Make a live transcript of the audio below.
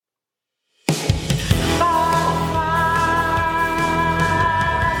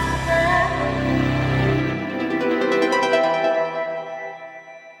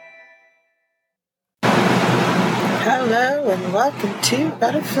welcome to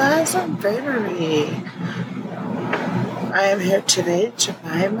Butterflies on Bravery. I am here today,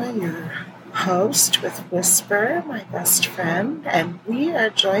 Jemima, your host with Whisper, my best friend, and we are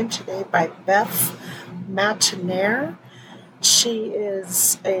joined today by Beth Matinaire. She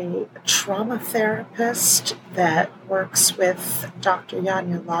is a trauma therapist that works with Dr.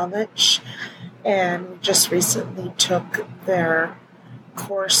 Janja Lalich, and just recently took their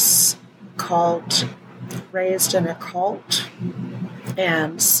course called Raised in a Cult.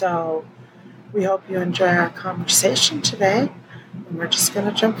 And so we hope you enjoy our conversation today, and we're just going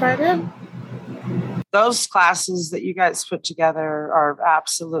to jump right in. Those classes that you guys put together are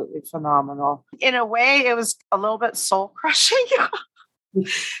absolutely phenomenal. In a way, it was a little bit soul-crushing.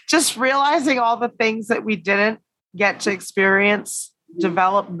 Just realizing all the things that we didn't get to experience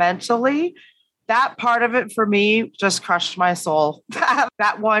developmentally. That part of it for me just crushed my soul.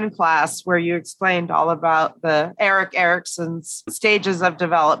 That one class where you explained all about the Erik Erikson's stages of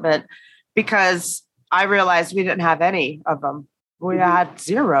development, because I realized we didn't have any of them. We had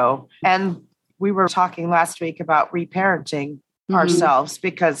zero. And we were talking last week about reparenting ourselves,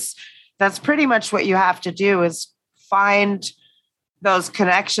 because that's pretty much what you have to do, is find those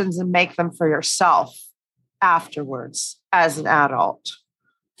connections and make them for yourself afterwards as an adult.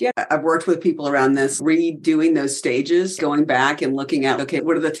 Yeah, I've worked with people around this, redoing those stages, going back and looking at, okay,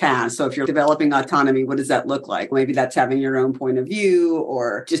 what are the tasks? So if you're developing autonomy, what does that look like? Maybe that's having your own point of view,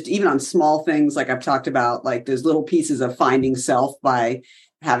 or just even on small things like I've talked about, like those little pieces of finding self by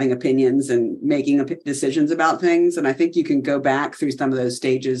having opinions and making decisions about things. And I think you can go back through some of those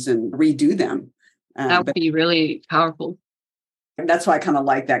stages and redo them. That would be really powerful. And that's why I kind of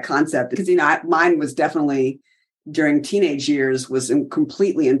like that concept, because, mine was definitely during teenage years was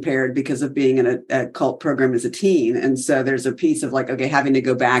completely impaired because of being in a cult program as a teen. And so there's a piece of like, okay, having to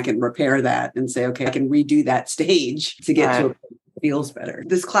go back and repair that and say, okay, I can redo that stage to get to a feels better.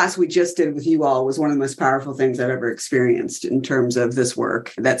 This class we just did with you all was one of the most powerful things I've ever experienced in terms of this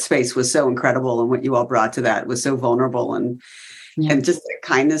work. That space was so incredible, and what you all brought to that was so vulnerable, and just the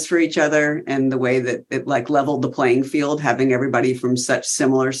kindness for each other, and the way that it like leveled the playing field, having everybody from such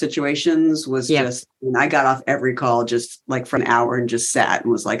similar situations was just, I got off every call just like for an hour and just sat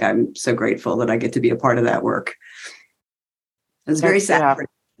and was like, I'm so grateful that I get to be a part of that work. It was very sad.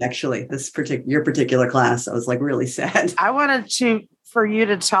 Actually, your particular class, I was like really sad. I wanted for you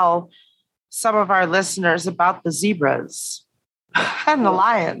to tell some of our listeners about the zebras and the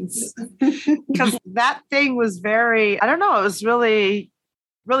lions, because that thing was it was really,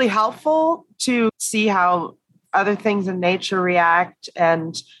 really helpful to see how other things in nature react,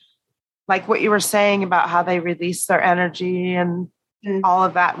 and like what you were saying about how they release their energy and all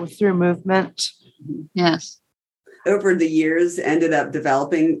of that through movement. Yes. Over the years, ended up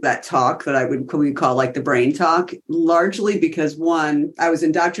developing that talk that we call like the brain talk, largely because one, I was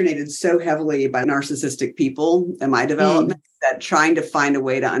indoctrinated so heavily by narcissistic people in my development that trying to find a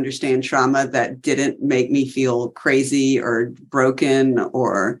way to understand trauma that didn't make me feel crazy or broken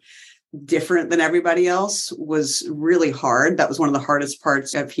or different than everybody else was really hard. That was one of the hardest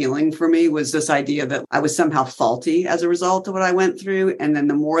parts of healing for me, was this idea that I was somehow faulty as a result of what I went through. And then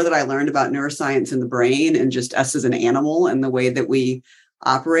the more that I learned about neuroscience and the brain and just us as an animal and the way that we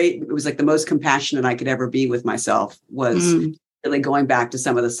operate, it was like the most compassionate I could ever be with myself, was really going back to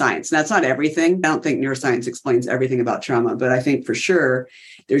some of the science. And that's not everything. I don't think neuroscience explains everything about trauma, but I think for sure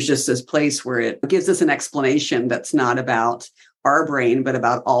there's just this place where it gives us an explanation that's not about our brain, but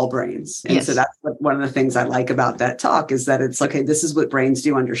about all brains. And so that's one of the things I like about that talk, is that it's okay, this is what brains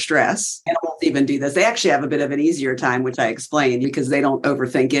do under stress. Animals even do this. They actually have a bit of an easier time, which I explained, because they don't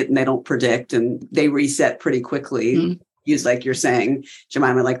overthink it and they don't predict, and they reset pretty quickly. Use, like you're saying,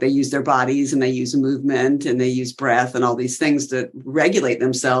 Jemima, like they use their bodies and they use movement and they use breath and all these things to regulate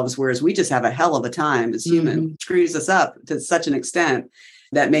themselves. Whereas we just have a hell of a time as humans. Screws us up to such an extent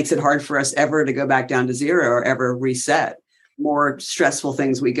that makes it hard for us ever to go back down to zero or ever reset. More stressful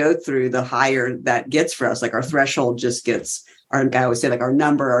things we go through, the higher that gets for us. Like our threshold just gets, I always say, like our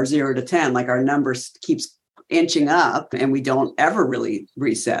number, our 0 to 10, like our number keeps inching up and we don't ever really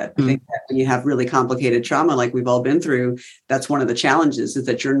reset. I think that when you have really complicated trauma, like we've all been through, that's one of the challenges, is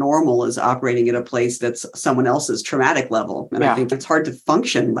that your normal is operating at a place that's someone else's traumatic level. And I think it's hard to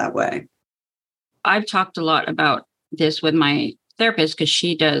function that way. I've talked a lot about this with my therapist, because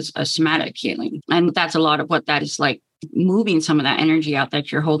she does a somatic healing. And that's a lot of what that is like, moving some of that energy out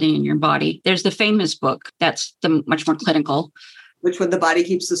that you're holding in your body. There's the famous book that's the much more clinical. Which one? The Body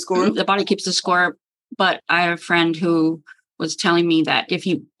Keeps the Score? The Body Keeps the Score. But I have a friend who was telling me that if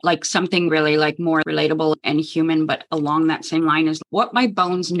you like something really like more relatable and human, but along that same line is What My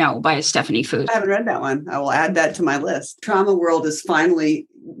Bones Know by Stephanie Foos. I haven't read that one. I will add that to my list. Trauma world is finally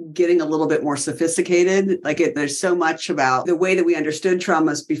getting a little bit more sophisticated. There's so much about the way that we understood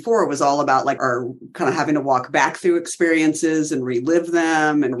traumas before was all about like our kind of having to walk back through experiences and relive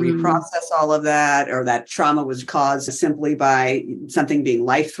them and reprocess all of that, or that trauma was caused simply by something being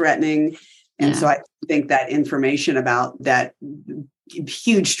life-threatening. And so I think that information about that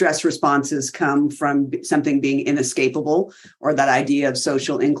huge stress responses come from something being inescapable, or that idea of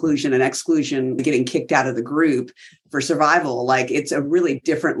social inclusion and exclusion, getting kicked out of the group for survival. Like, it's a really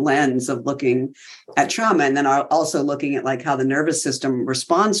different lens of looking at trauma. And then also looking at like how the nervous system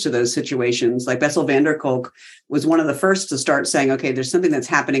responds to those situations. Like Bessel van der Kolk was one of the first to start saying, okay, there's something that's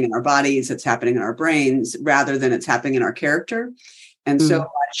happening in our bodies, it's happening in our brains, rather than it's happening in our character. And so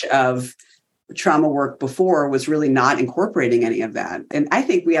much of trauma work before was really not incorporating any of that. And I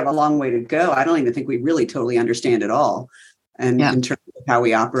think we have a long way to go. I don't even think we really totally understand it all, and in terms of how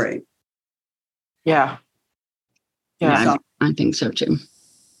we operate. Yeah. Yeah, I think so too.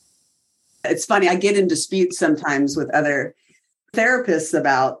 It's funny, I get in disputes sometimes with other therapists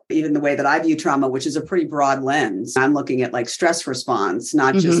about even the way that I view trauma, which is a pretty broad lens. I'm looking at like stress response,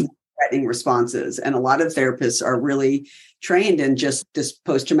 not just threatening responses. And a lot of therapists are really trained in just this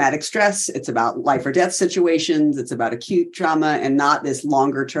post-traumatic stress. It's about life or death situations. It's about acute trauma, and not this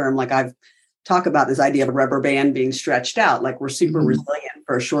longer term. Like I've talked about this idea of a rubber band being stretched out, like we're super resilient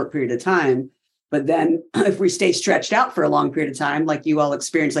for a short period of time. But then if we stay stretched out for a long period of time, like you all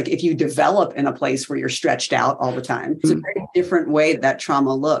experience, like if you develop in a place where you're stretched out all the time, it's a very different way that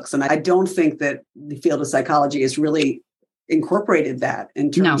trauma looks. And I don't think that the field of psychology has really incorporated that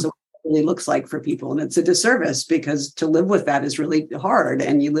in terms of really looks like for people. And it's a disservice, because to live with that is really hard.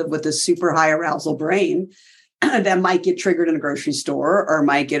 And you live with a super high arousal brain that might get triggered in a grocery store, or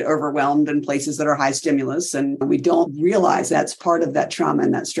might get overwhelmed in places that are high stimulus. And we don't realize that's part of that trauma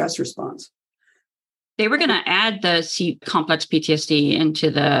and that stress response. They were going to add the complex PTSD into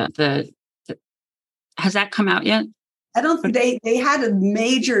the has that come out yet? I don't think they had a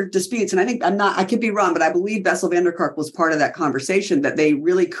major disputes. And I think I could be wrong, but I believe Bessel van der Kolk was part of that conversation, that they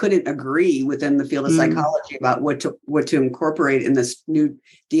really couldn't agree within the field of psychology about what to incorporate in this new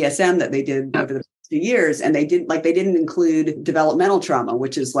DSM that they did over the few years. And they didn't include developmental trauma,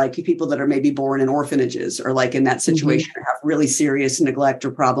 which is like people that are maybe born in orphanages, or like in that situation have really serious neglect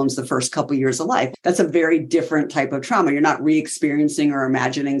or problems the first couple of years of life. That's a very different type of trauma. You're not re-experiencing or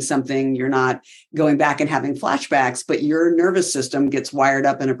imagining something. You're not going back and having flashbacks, but your nervous system gets wired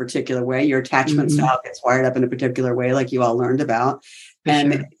up in a particular way. Your attachment style gets wired up in a particular way, like you all learned about.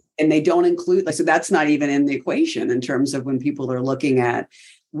 And they don't include, so that's not even in the equation in terms of when people are looking at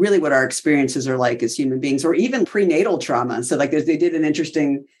really what our experiences are like as human beings, or even prenatal trauma. So like they did an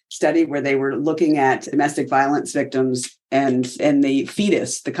interesting study where they were looking at domestic violence victims and the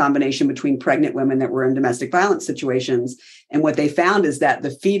fetus, the combination between pregnant women that were in domestic violence situations. And what they found is that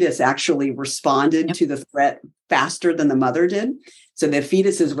the fetus actually responded to the threat faster than the mother did. So the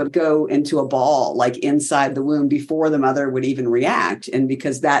fetuses would go into a ball like inside the womb before the mother would even react. And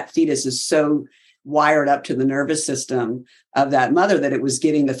because that fetus is so wired up to the nervous system of that mother that it was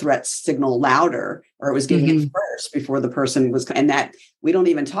getting the threat signal louder, or it was getting it first before the person was. And that we don't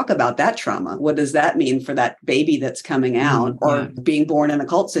even talk about that trauma. What does that mean for that baby that's coming out or being born in a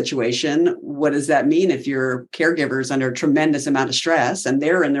cult situation? What does that mean if your caregiver is under a tremendous amount of stress and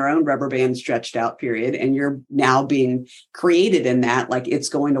they're in their own rubber band stretched out period, and you're now being created in that, like it's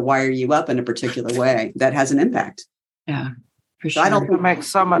going to wire you up in a particular way that has an impact. Yeah, for sure. I don't think it makes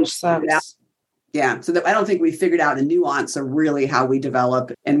so much sense. Yeah. So I don't think we figured out the nuance of really how we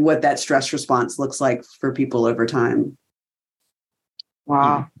develop and what that stress response looks like for people over time.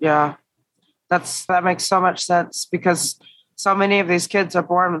 Wow. Yeah. That makes so much sense, because so many of these kids are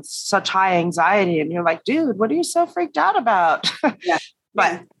born with such high anxiety, and you're like, dude, what are you so freaked out about?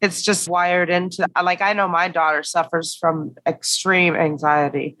 But it's just wired into, like, I know my daughter suffers from extreme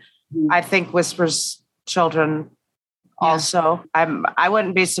anxiety. I think Whisper's children also. I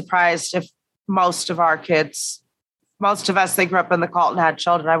wouldn't be surprised if most of us, they grew up in the cult and had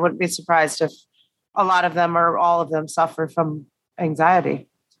children. I wouldn't be surprised if a lot of them or all of them suffer from anxiety.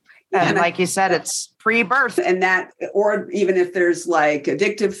 And like you said, it's pre-birth. And that, or even if there's like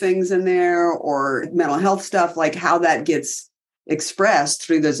addictive things in there or mental health stuff, like how that gets expressed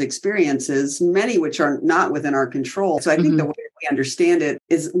through those experiences, many which are not within our control. So I think the way we understand it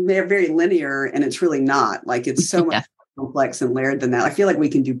is they're very linear, and it's really not. Like it's so much complex and layered than that. I feel like we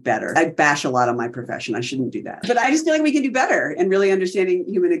can do better. I bash a lot on my profession. I shouldn't do that. But I just feel like we can do better in really understanding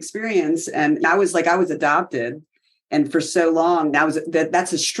human experience. And I was adopted. And for so long,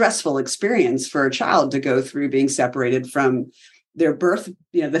 that's a stressful experience for a child to go through, being separated from their birth,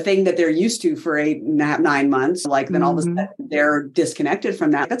 the thing that they're used to for 9 months, like then all of a sudden they're disconnected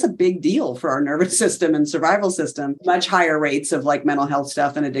from that. That's a big deal for our nervous system and survival system. Much higher rates of like mental health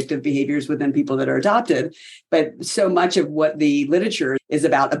stuff and addictive behaviors within people that are adopted. But so much of what the literature is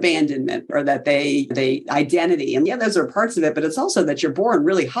about abandonment, or that they identity. And yeah, those are parts of it, but it's also that you're born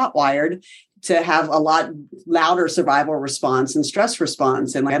really hot wired to have a lot louder survival response and stress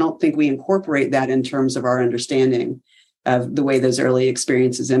response. And I don't think we incorporate that in terms of our understanding of the way those early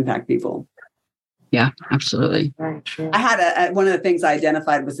experiences impact people. Yeah, absolutely. Very true. I had one of the things I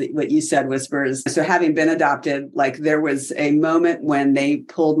identified with what you said, Whispers. So having been adopted, like there was a moment when they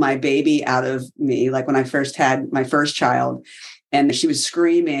pulled my baby out of me, like when I first had my first child, and she was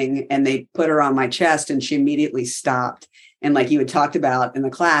screaming and they put her on my chest and she immediately stopped. And like you had talked about in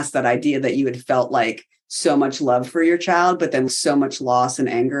the class, that idea that you had felt like so much love for your child, but then so much loss and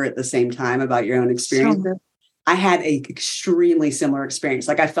anger at the same time about your own experience. I had an extremely similar experience.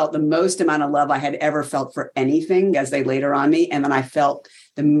 Like I felt the most amount of love I had ever felt for anything as they laid her on me. And then I felt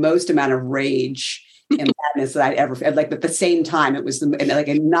the most amount of rage and madness that I'd ever felt. Like at the same time,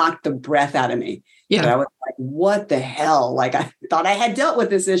 it knocked the breath out of me. Yeah. But I was like, what the hell? Like I thought I had dealt with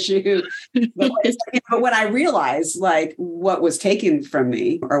this issue. But when I realized like what was taken from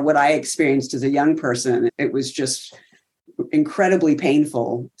me or what I experienced as a young person, it was just incredibly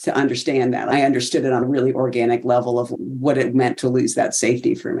painful to understand that. I understood it on a really organic level of what it meant to lose that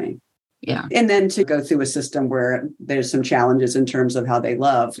safety for me. Yeah. And then to go through a system where there's some challenges in terms of how they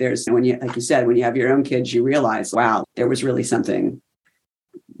love. When you have your own kids, you realize, wow, there was really something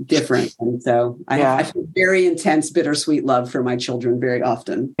different. And so I feel very intense, bittersweet love for my children very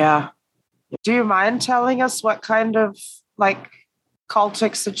often. Yeah. Do you mind telling us what kind of like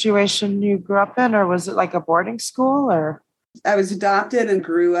cultic situation you grew up in, or was it like a boarding school or? I was adopted and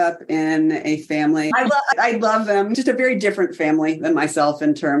grew up in a family. I love them. Just a very different family than myself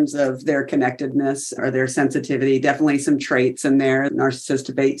in terms of their connectedness or their sensitivity. Definitely some traits in there,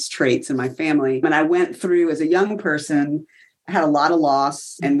 narcissistic-based traits in my family. And I went through as a young person, I had a lot of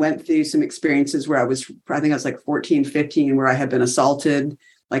loss and went through some experiences where I think I was like 14, 15, where I had been assaulted,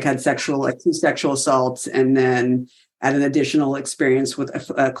 like had two sexual assaults, and then had an additional experience with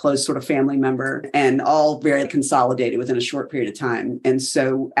a close sort of family member, and all very consolidated within a short period of time. And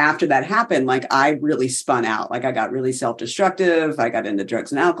so after that happened, like I really spun out, like I got really self-destructive. I got into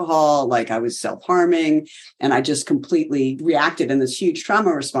drugs and alcohol, like I was self-harming, and I just completely reacted in this huge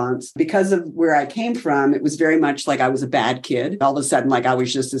trauma response. Because of where I came from, it was very much like I was a bad kid. All of a sudden, like I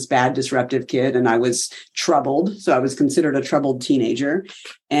was just this bad, disruptive kid, and I was troubled. So I was considered a troubled teenager.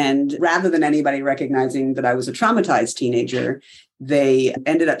 And rather than anybody recognizing that I was a traumatized teenager, they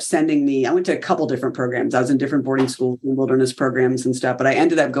ended up sending me, I went to a couple different programs. I was in different boarding schools and wilderness programs and stuff, but I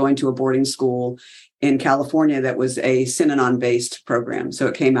ended up going to a boarding school in California that was a Synanon-based program. So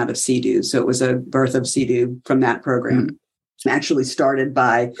it came out of CEDU. So it was a birth of CEDU from that program. Actually started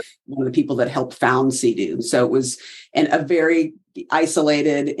by one of the people that helped found CEDU. So it was a very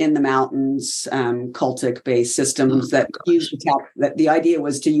isolated in the mountains, cultic-based systems that used attack. That the idea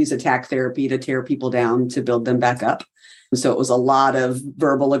was to use attack therapy to tear people down to build them back up. So it was a lot of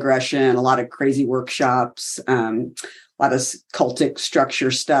verbal aggression, a lot of crazy workshops, a lot of cultic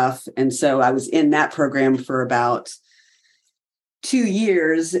structure stuff. And so I was in that program for about 2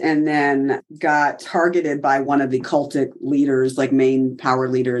 years, and then got targeted by one of the cultic leaders, like main power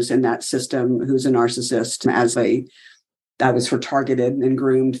leaders in that system, who's a narcissist. I was targeted and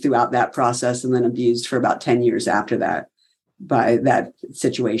groomed throughout that process, and then abused for about 10 years after that by that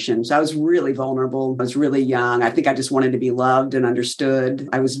situation. So I was really vulnerable. I was really young. I think I just wanted to be loved and understood.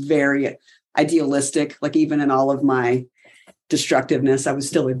 I was very idealistic, like even in all of my destructiveness, I was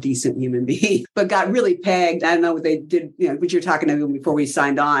still a decent human being, but got really pegged. I don't know what they did, what you're talking to before we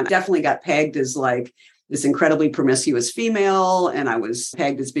signed on. Definitely got pegged as like this incredibly promiscuous female. And I was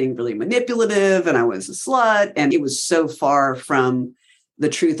pegged as being really manipulative, and I was a slut. And it was so far from the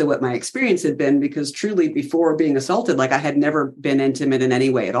truth of what my experience had been, because truly before being assaulted, like I had never been intimate in any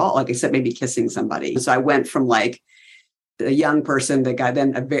way at all, like except maybe kissing somebody. So I went from like a young person that got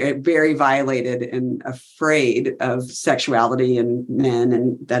then very, very violated and afraid of sexuality and men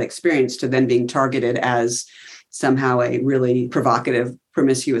and that experience, to then being targeted as somehow a really provocative,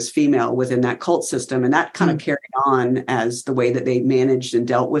 promiscuous female within that cult system. And that kind of carried on as the way that they managed and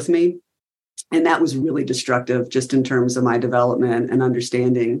dealt with me. And that was really destructive just in terms of my development and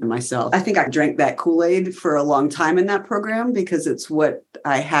understanding myself. I think I drank that Kool-Aid for a long time in that program because it's what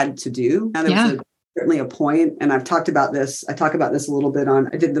I had to do. Now, there was certainly a point, and I've talked about this. I talk about this a little bit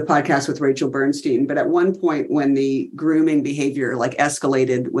I did the podcast with Rachel Bernstein, but at one point when the grooming behavior like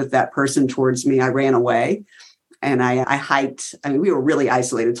escalated with that person towards me, I ran away and I hiked. I mean, we were really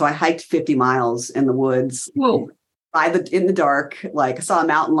isolated. So I hiked 50 miles in the woods. Whoa. In the dark, like I saw a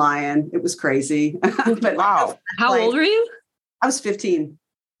mountain lion. It was crazy. But Wow. How old were you? I was 15.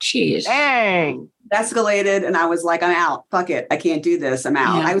 Jeez. Dang. Escalated, and I was like, I'm out. Fuck it. I can't do this. I'm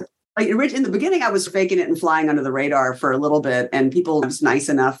out. Yeah. I was like, in the beginning, I was faking it and flying under the radar for a little bit, and people was nice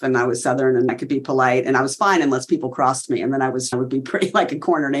enough, and I was Southern, and I could be polite, and I was fine unless people crossed me, and then I would be pretty like a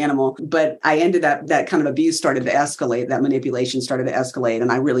cornered animal. But I ended up, that kind of abuse started to escalate, that manipulation started to escalate,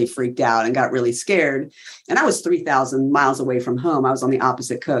 and I really freaked out and got really scared. And I was 3,000 miles away from home. I was on the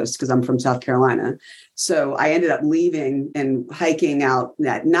opposite coast because I'm from South Carolina. So I ended up leaving and hiking out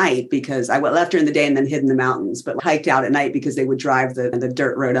that night because I left during the day and then hid in the mountains, but hiked out at night because they would drive the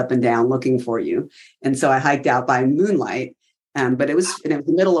dirt road up and down looking for you. And so I hiked out by moonlight. But it was the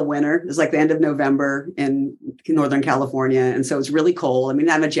middle of winter. It was like the end of November in Northern California. And so it was really cold. I mean,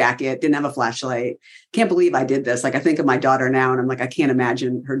 I didn't have a jacket, didn't have a flashlight. Can't believe I did this. Like I think of my daughter now and I'm like, I can't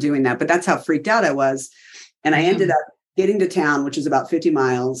imagine her doing that. But that's how freaked out I was. And I ended up getting to town, which is about 50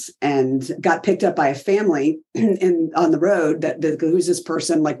 miles, and got picked up by a family on the road who's this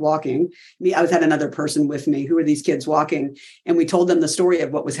person like walking. I had another person with me. Who are these kids walking? And we told them the story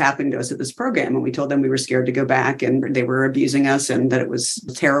of what was happening to us at this program. And we told them we were scared to go back and they were abusing us and that it was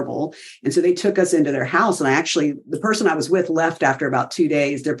terrible. And so they took us into their house. And the person I was with left after about 2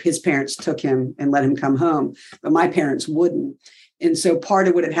 days. His parents took him and let him come home, but my parents wouldn't. And so part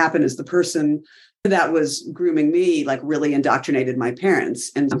of what had happened is the person that was grooming me, like really indoctrinated my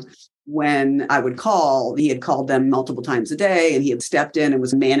parents. And when I would call, he had called them multiple times a day and he had stepped in and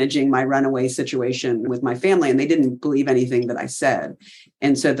was managing my runaway situation with my family. And they didn't believe anything that I said.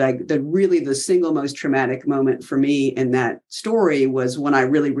 And so the single most traumatic moment for me in that story was when I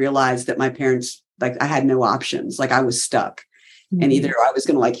really realized that my parents, like I had no options, like I was stuck. And either I was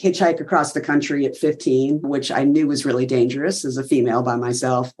going to like hitchhike across the country at 15, which I knew was really dangerous as a female by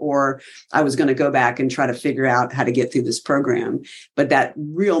myself, or I was going to go back and try to figure out how to get through this program. But that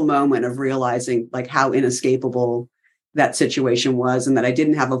real moment of realizing like how inescapable that situation was and that I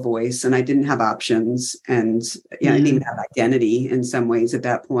didn't have a voice and I didn't have options and I didn't even have identity in some ways at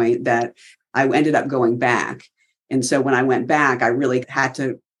that point, that I ended up going back. And so when I went back, I really had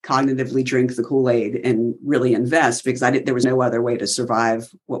to cognitively drink the Kool-Aid and really invest because there was no other way to survive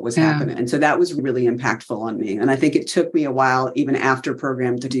what was happening. And so that was really impactful on me. And I think it took me a while, even after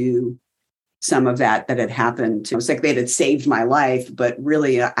program, to do some of that had happened. It was like they had saved my life, but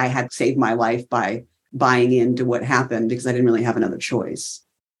really I had saved my life by buying into what happened because I didn't really have another choice.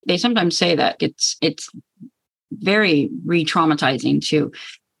 They sometimes say that it's very re-traumatizing to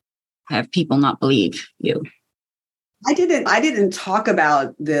have people not believe you. I didn't talk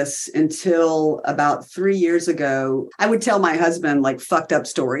about this until about 3 years ago. I would tell my husband like fucked up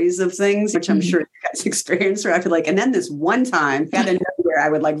stories of things, which I'm sure you guys experience, where I feel like, and then this one time out of nowhere, I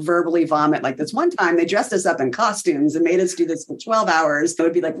would like verbally vomit. Like this one time they dressed us up in costumes and made us do this for 12 hours. It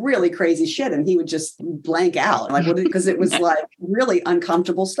would be like really crazy shit. And he would just blank out like, because it was like really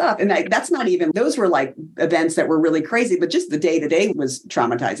uncomfortable stuff. And those were like events that were really crazy, but just the day to day was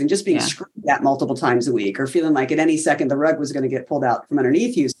traumatizing, just being screamed at multiple times a week or feeling like at any second the rug was going to get pulled out from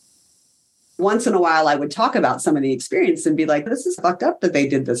underneath you. Once in a while, I would talk about some of the experience and be like, this is fucked up that they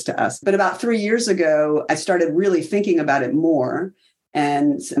did this to us. But about 3 years ago, I started really thinking about it more.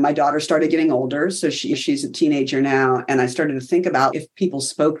 And my daughter started getting older. So she's a teenager now. And I started to think about if people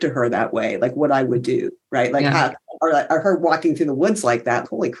spoke to her that way, like what I would do, right? Like or her walking through the woods like that.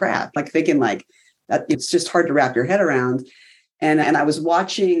 Holy crap. Like thinking like that, it's just hard to wrap your head around. And I was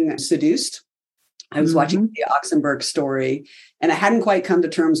watching Seduced. I was watching the Oxenberg story, and I hadn't quite come to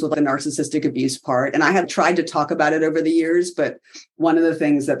terms with the narcissistic abuse part. And I had tried to talk about it over the years, but one of the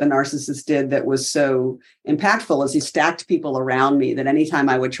things that the narcissist did that was so impactful is he stacked people around me that anytime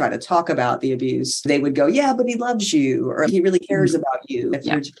I would try to talk about the abuse, they would go, yeah, but he loves you, or he really cares about you. If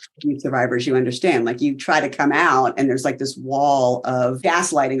you're abuse survivors, you understand, like you try to come out and there's like this wall of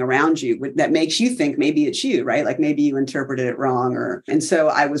gaslighting around you that makes you think maybe it's you, right? Like maybe you interpreted it wrong. And so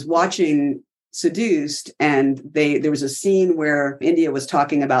I was watching Seduced, and there was a scene where India was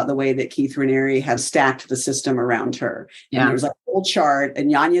talking about the way that Keith Raniere had stacked the system around her. And there was like a whole chart, and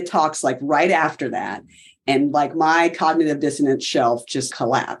Yanya talks like right after that. And like my cognitive dissonance shelf just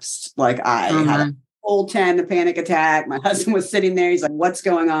collapsed. Like I had a full 10, a panic attack. My husband was sitting there. He's like, what's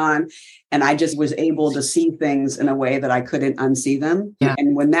going on? And I just was able to see things in a way that I couldn't unsee them. Yeah.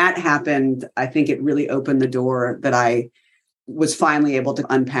 And when that happened, I think it really opened the door that I was finally able to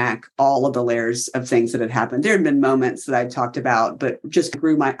unpack all of the layers of things that had happened. There had been moments that I talked about, but just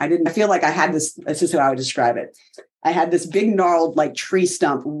grew I feel like I had this is how I would describe it. I had this big gnarled like tree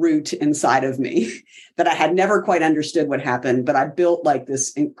stump root inside of me that I had never quite understood what happened, but I built like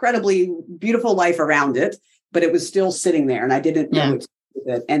this incredibly beautiful life around it, but it was still sitting there and I didn't know what to do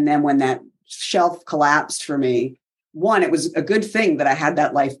with it. And then when that shelf collapsed for me, one, it was a good thing that I had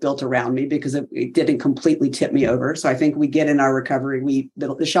that life built around me because it didn't completely tip me over. So I think we get in our recovery,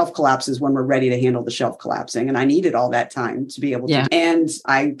 the shelf collapses when we're ready to handle the shelf collapsing. And I needed all that time to be able to, and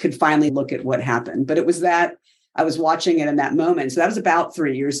I could finally look at what happened. But it was that I was watching it in that moment. So that was about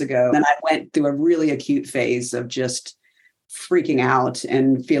 3 years ago. And I went through a really acute phase of just freaking out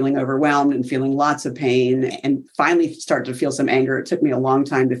and feeling overwhelmed and feeling lots of pain and finally started to feel some anger. It took me a long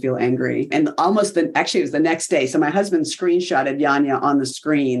time to feel angry. And actually it was the next day. So my husband screenshotted Yanya on the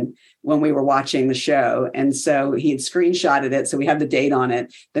screen when we were watching the show. And so he had screenshotted it. So we have the date on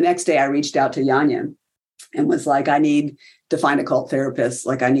it. The next day I reached out to Yanya and was like, I need to find a cult therapist.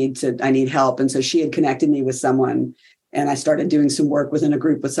 Like I need help. And so she had connected me with someone and I started doing some work within a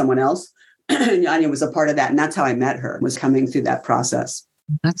group with someone else. Yanya was a part of that. And that's how I met her, was coming through that process.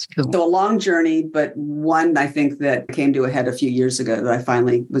 That's cool. So a long journey, but one I think that came to a head a few years ago that I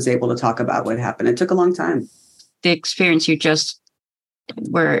finally was able to talk about what happened. It took a long time. The experience you just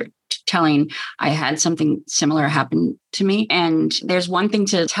were telling, I had something similar happen to me. And there's one thing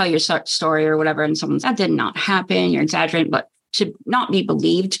to tell your story or whatever, and someone's, that did not happen, you're exaggerating, but to not be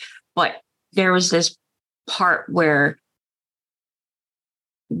believed. But there was this part where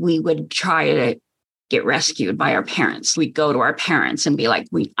we would try to get rescued by our parents. We'd go to our parents and be like,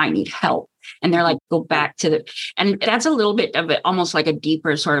 I need help. And they're like, go back to and that's a little bit of it, almost like a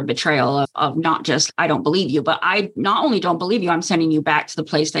deeper sort of betrayal of not just, I don't believe you, but I not only don't believe you, I'm sending you back to the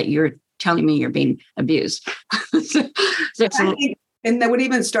place that you're telling me you're being abused. And what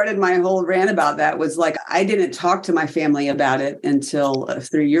even started my whole rant about that was like, I didn't talk to my family about it until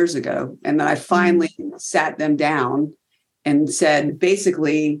 3 years ago. And then I finally sat them down and said,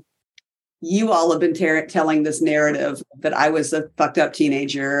 basically, you all have been telling this narrative that I was a fucked up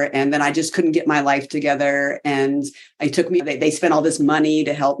teenager and then I just couldn't get my life together. And they spent all this money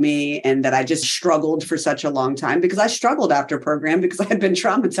to help me and that I just struggled for such a long time because I struggled after program because I had been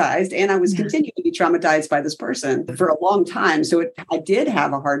traumatized and I was continuing to be traumatized by this person for a long time. So I did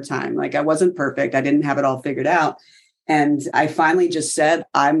have a hard time. Like I wasn't perfect. I didn't have it all figured out. And I finally just said,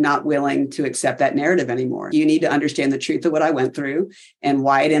 I'm not willing to accept that narrative anymore. You need to understand the truth of what I went through and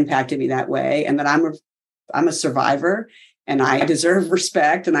why it impacted me that way. And that I'm a survivor and I deserve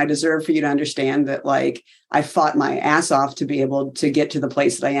respect. And I deserve for you to understand that like I fought my ass off to be able to get to the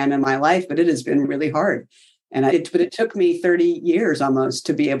place that I am in my life, but it has been really hard. But it took me 30 years almost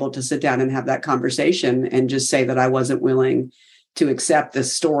to be able to sit down and have that conversation and just say that I wasn't willing to accept the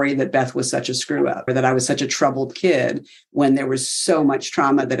story that Beth was such a screw up or that I was such a troubled kid when there was so much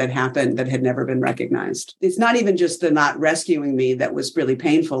trauma that had happened that had never been recognized. It's not even just the not rescuing me that was really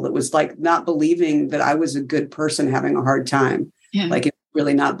painful. It was like not believing that I was a good person having a hard time. Yeah. Like it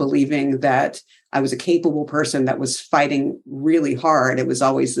really not believing that I was a capable person that was fighting really hard. It was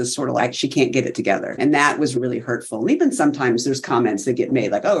always this sort of like, she can't get it together. And that was really hurtful. And even sometimes there's comments that get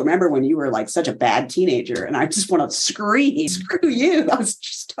made like, oh, remember when you were like such a bad teenager? And I just want to scream, screw you. I was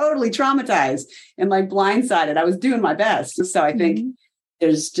just totally traumatized and like blindsided. I was doing my best. So I think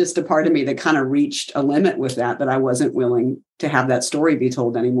there's just a part of me that kind of reached a limit with that I wasn't willing to have that story be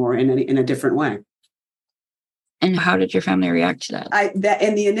told anymore in a different way. And how did your family react to that?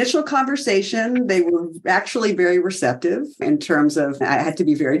 In the initial conversation, they were actually very receptive in terms of, I had to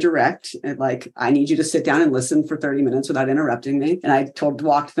be very direct and like, I need you to sit down and listen for 30 minutes without interrupting me. And I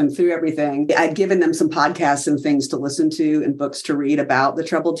walked them through everything. I'd given them some podcasts and things to listen to and books to read about the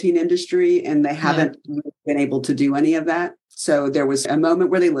troubled teen industry, and they haven't been able to do any of that. So there was a moment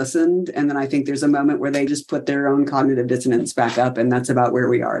where they listened. And then I think there's a moment where they just put their own cognitive dissonance back up. And that's about where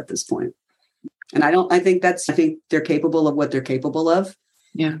we are at this point. And I think they're capable of what they're capable of.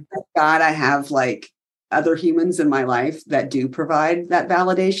 Yeah. Thank God, I have like other humans in my life that do provide that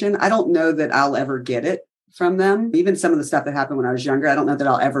validation. I don't know that I'll ever get it from them. Even some of the stuff that happened when I was younger, I don't know that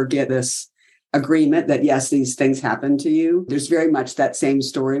I'll ever get this agreement that, yes, these things happen to you. There's very much that same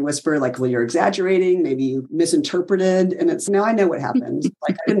story whisper, like, well, you're exaggerating. Maybe you misinterpreted. And it's, no, I know what happened.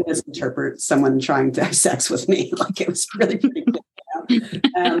 Like I didn't misinterpret someone trying to have sex with me. Like it was really pretty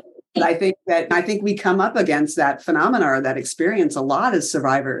clear. But I think we come up against that phenomena or that experience a lot as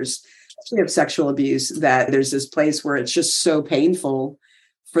survivors, especially of sexual abuse, that there's this place where it's just so painful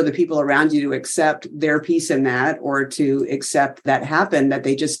for the people around you to accept their piece in that or to accept that happened, that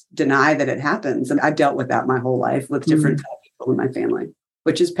they just deny that it happens. And I've dealt with that my whole life with different in my family,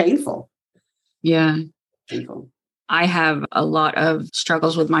 which is painful. Yeah. Painful. I have a lot of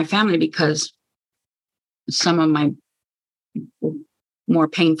struggles with my family because some of my more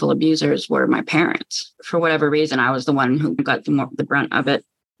painful abusers were my parents. For whatever reason, I was the one who got the brunt of it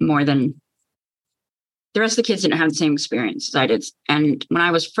more than the rest of the kids. Didn't have the same experience as I did. And when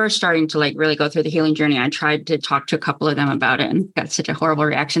I was first starting to really go through the healing journey, I tried to talk to a couple of them about it and got such a horrible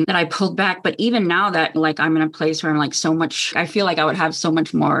reaction that I pulled back. But even now that I'm in a place where I'm I feel like I would have so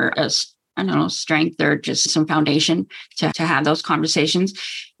much more I don't know, strength or just some foundation to have those conversations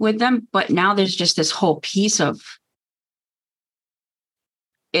with them. But now there's just this whole piece of,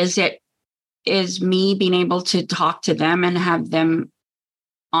 is me being able to talk to them and have them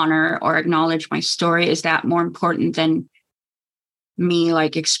honor or acknowledge my story? Is that more important than me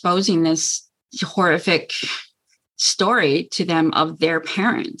exposing this horrific story to them of their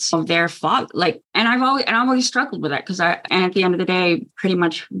parents, of their father? And I've always struggled with that and at the end of the day, pretty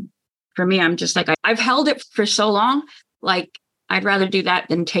much for me, I'm just I've held it for so long. I'd rather do that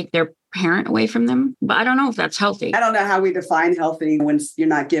than take their parent away from them. But I don't know if that's healthy. I don't know how we define healthy when you're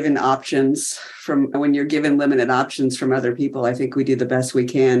not given options when you're given limited options from other people. I think we do the best we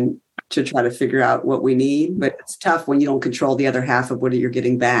can to try to figure out what we need, but it's tough when you don't control the other half of what you're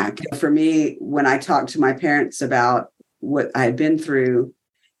getting back. For me, when I talked to my parents about what I had been through,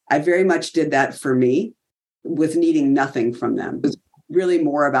 I very much did that for me with needing nothing from them. It was really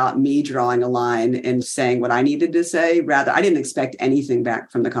more about me drawing a line and saying what I needed to say. Rather, I didn't expect anything back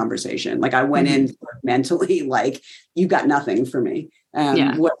from the conversation. I went in mentally, you got nothing for me.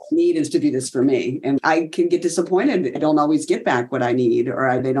 What I need is to do this for me. And I can get disappointed. I don't always get back what I need,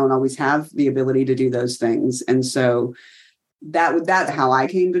 or they don't always have the ability to do those things. And so that's how I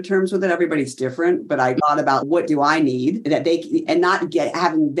came to terms with it. Everybody's different, but I thought about what do I need and not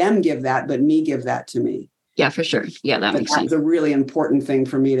having them give that, but me give that to me. Yeah, for sure. Yeah, that makes sense. That's a really important thing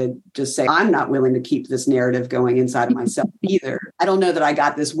for me to just say, I'm not willing to keep this narrative going inside of myself either. I don't know that I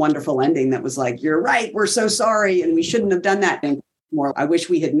got this wonderful ending that was you're right, we're so sorry, and we shouldn't have done that. And more, I wish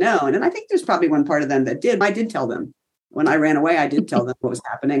we had known. And I think there's probably one part of them that did. I did tell them. When I ran away, I did tell them what was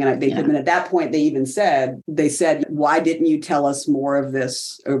happening. And and at that point, they said, why didn't you tell us more of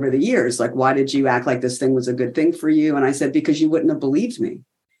this over the years? Why did you act like this thing was a good thing for you? And I said, because you wouldn't have believed me.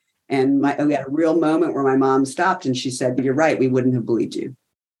 And we had a real moment where my mom stopped and she said, you're right, we wouldn't have believed you.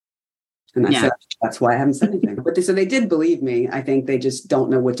 And I said, that's why I haven't said anything. But they did believe me. I think they just don't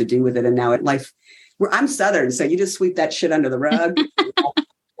know what to do with it. And now I'm Southern, so you just sweep that shit under the rug,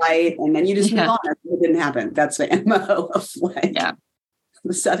 and then you just move on. It didn't happen. That's the MO of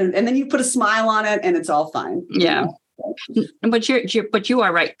the Southern. And then you put a smile on it and it's all fine. Yeah. But you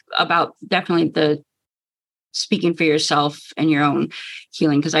are right about definitely the speaking for yourself and your own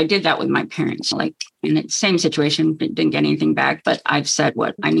healing. Because I did that with my parents, in the same situation, didn't get anything back, but I've said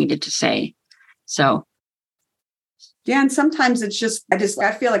what I needed to say. So. Yeah. And sometimes it's just,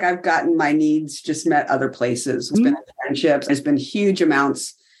 I feel like I've gotten my needs just met other places. It's been in friendships. There's been huge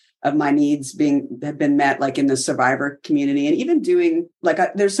amounts of my needs have been met, in the survivor community, and even doing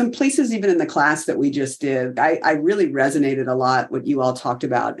there's some places even in the class that we just did. I really resonated a lot what you all talked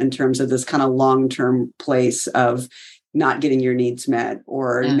about in terms of this kind of long-term place of not getting your needs met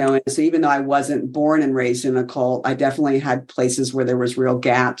or knowing. So even though I wasn't born and raised in a cult, I definitely had places where there was real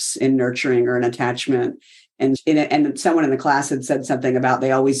gaps in nurturing or in attachment. And someone in the class had said something about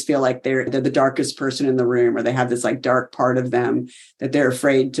they always feel like they're the darkest person in the room, or they have this dark part of them that they're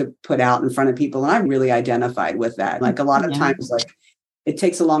afraid to put out in front of people. And I really identified with that. A lot of times, it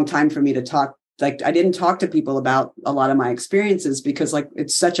takes a long time for me to talk. I didn't talk to people about a lot of my experiences because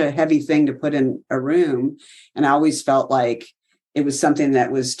it's such a heavy thing to put in a room. And I always felt like it was something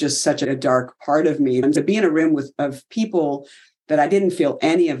that was just such a dark part of me. And to be in a room of people that I didn't feel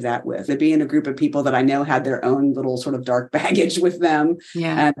any of that with, to be in a group of people that I know had their own little sort of dark baggage with them,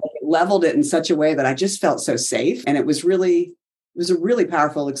 and it leveled it in such a way that I just felt so safe. And it was a really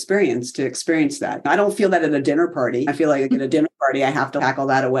powerful experience to experience that. I don't feel that at a dinner party. I feel like at a dinner party, I have to tackle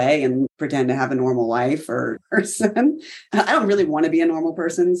that away and pretend to have a normal life or person. I don't really want to be a normal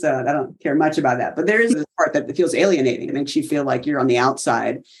person, so I don't care much about that. But there is this part that feels alienating. It makes you feel like you're on the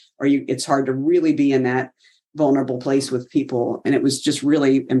outside, or it's hard to really be in that vulnerable place with people. And it was just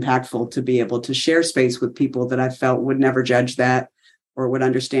really impactful to be able to share space with people that I felt would never judge that or would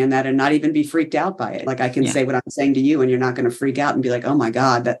understand that and not even be freaked out by it. I can say what I'm saying to you and you're not going to freak out and be like, oh my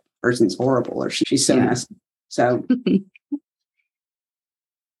God, that person's horrible, or she's so messed up. So.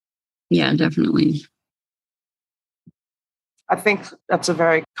 Yeah, definitely. I think that's a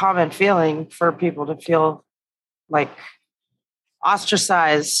very common feeling for people to feel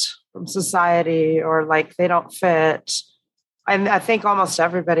ostracized from society, or they don't fit. And I think almost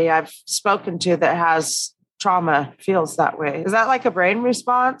everybody I've spoken to that has trauma feels that way. Is that like a brain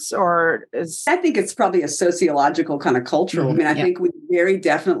response or is... I think it's probably a sociological kind of cultural. I mean, I think we very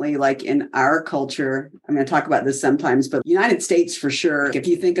definitely, like in our culture, I'm going to talk about this sometimes, but United States for sure, if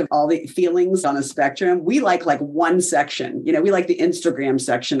you think of all the feelings on a spectrum, we like one section, we like the Instagram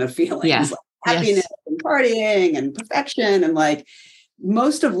section of feelings, like happiness and partying and perfection. And like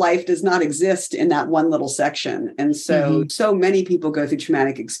most of life does not exist in that one little section. And so many people go through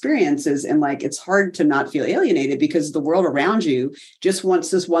traumatic experiences and like, it's hard to not feel alienated because the world around you just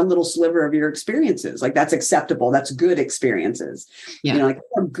wants this one little sliver of your experiences. Like that's acceptable. That's good experiences. Like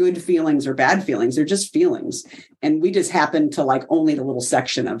they're good feelings or bad feelings. They're just feelings. And we just happen to like only the little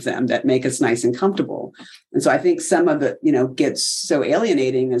section of them that make us nice and comfortable. And so I think some of it, gets so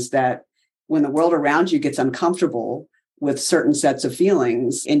alienating is that when the world around you gets uncomfortable with certain sets of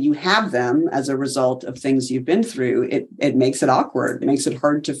feelings and you have them as a result of things you've been through, it makes it awkward. It makes it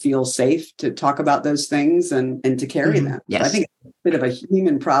hard to feel safe to talk about those things and to carry them. Yes. So I think it's a bit of a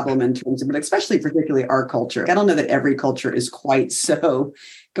human problem in terms of, but especially particularly our culture. I don't know that every culture is quite so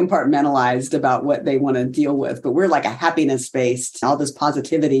compartmentalized about what they want to deal with, but we're like a happiness based, all this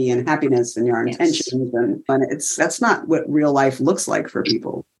positivity and happiness and your intentions. And that's not what real life looks like for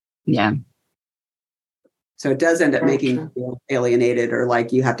people. Yeah. So it does end up making you feel alienated or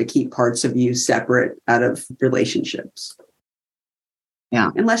like you have to keep parts of you separate out of relationships.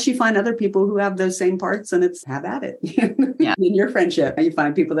 Yeah. Unless you find other people who have those same parts and have at it. Yeah. In your friendship, you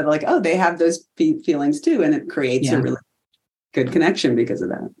find people that are like, oh, they have those feelings too. And it creates a really good connection because of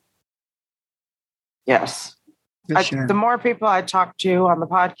that. Yes. The more people I talk to on the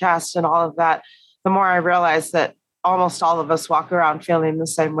podcast and all of that, the more I realize that almost all of us walk around feeling the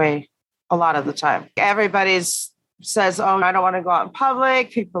same way. A lot of the time, everybody says, oh, I don't want to go out in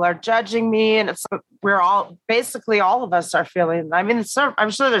public. People are judging me. And basically all of us are feeling, I mean, I'm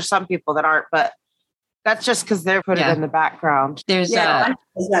sure there's some people that aren't, but that's just because they're put it in the background. There's is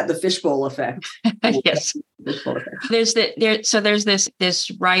that the fishbowl effect? Yes. Fishbowl effect. There's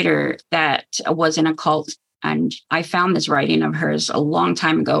this writer that was in a cult, and I found this writing of hers a long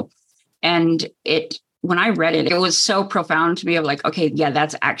time ago. And when I read it, it was so profound to me of like, okay, yeah,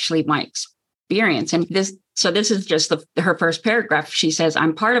 that's actually my experience. And this is just her first paragraph. She says,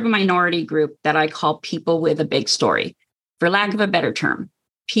 I'm part of a minority group that I call people with a big story. For lack of a better term,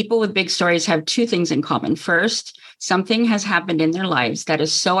 people with big stories have two things in common. First, something has happened in their lives that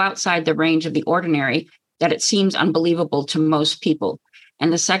is so outside the range of the ordinary that it seems unbelievable to most people.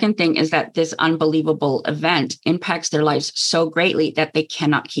 And the second thing is that this unbelievable event impacts their lives so greatly that they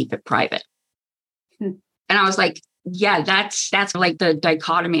cannot keep it private. And I was like, yeah, that's like the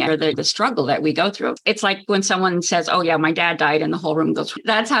dichotomy or the struggle that we go through. It's like when someone says, oh, yeah, my dad died and the whole room goes,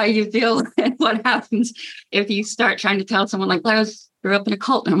 that's how you feel. And what happens if you start trying to tell someone like, I grew up in a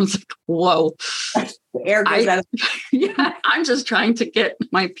cult. And I was like, whoa. The air goes out. Yeah, I'm just trying to get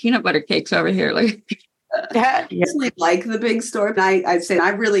my peanut butter cakes over here. Like, I really like the big story. I'd say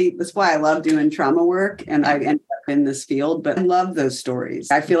that's why I love doing trauma work and I end up in this field, but I love those stories.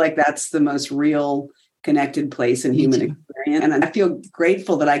 I feel like that's the most real connected place in human experience. And I feel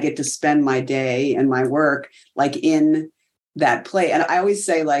grateful that I get to spend my day and my work like in that play. And I always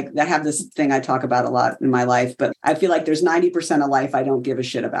say like I have this thing I talk about a lot in my life, but I feel like there's 90% of life I don't give a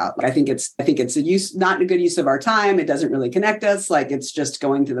shit about. Like, I think it's not a good use of our time. It doesn't really connect us. Like it's just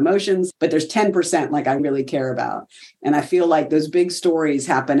going through the motions, but there's 10% like I really care about. And I feel like those big stories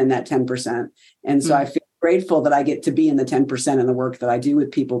happen in that 10%. And so I feel grateful that I get to be in the 10% in the work that I do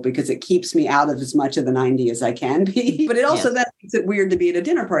with people because it keeps me out of as much of the 90 as I can be. But it also then makes it weird to be at a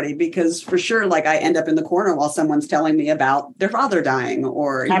dinner party because for sure, like I end up in the corner while someone's telling me about their father dying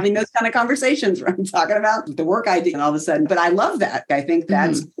or having those kind of conversations where I'm talking about the work I do and all of a sudden, but I love that. I think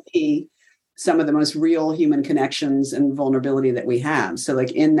that's some of the most real human connections and vulnerability that we have. So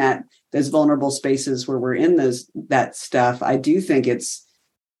like in those vulnerable spaces where we're in that stuff, I do think it's,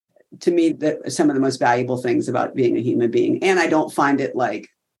 to me, that some of the most valuable things about being a human being. And I don't find it like,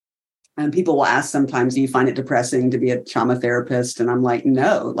 and people will ask sometimes, do you find it depressing to be a trauma therapist? And I'm like,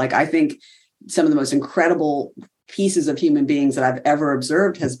 no, like, I think some of the most incredible pieces of human beings that I've ever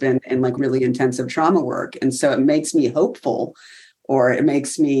observed has been in like really intensive trauma work. And so it makes me hopeful, or it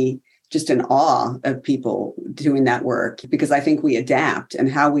makes me just in awe of people doing that work, because I think we adapt, and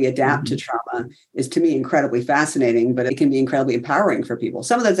how we adapt to trauma is, to me, incredibly fascinating, but it can be incredibly empowering for people.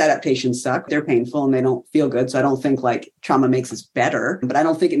 Some of those adaptations suck. They're painful and they don't feel good. So I don't think like trauma makes us better, but I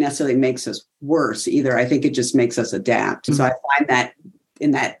don't think it necessarily makes us worse either. I think it just makes us adapt. So I find that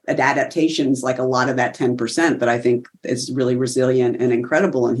in that adaptations, like a lot of that 10% that I think is really resilient and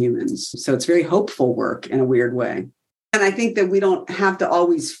incredible in humans. So it's very hopeful work in a weird way. And I think that we don't have to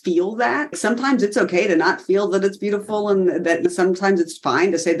always feel that. Sometimes it's okay to not feel that it's beautiful, and that sometimes it's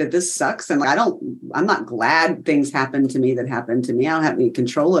fine to say that this sucks. And I'm not glad things happen to me that happened to me. I don't have any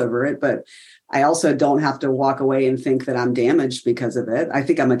control over it, but I also don't have to walk away and think that I'm damaged because of it. I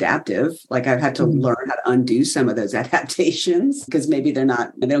think I'm adaptive. Like I've had to learn how to undo some of those adaptations because maybe they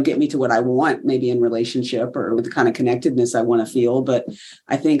don't get me to what I want, maybe in relationship or with the kind of connectedness I want to feel. But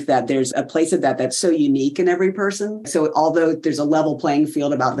I think that there's a place of that that's so unique in every person. So although there's a level playing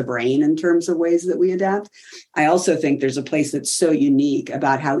field about the brain in terms of ways that we adapt, I also think there's a place that's so unique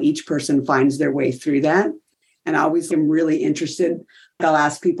about how each person finds their way through that. And I always am really interested. I'll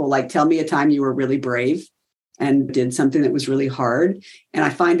ask people, like, tell me a time you were really brave and did something that was really hard. And I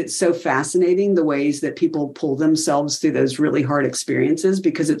find it so fascinating the ways that people pull themselves through those really hard experiences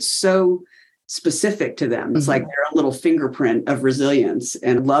because it's so specific to them. It's like their own little fingerprint of resilience.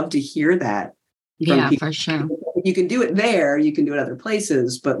 And I'd love to hear that. Yeah, people. for sure. You can do it there, you can do it other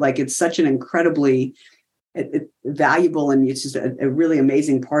places, but like it's such an incredibly valuable and it's just a really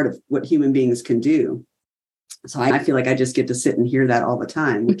amazing part of what human beings can do. So I feel like I just get to sit and hear that all the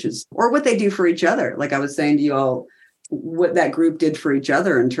time, which is, or what they do for each other. Like I was saying to you all, what that group did for each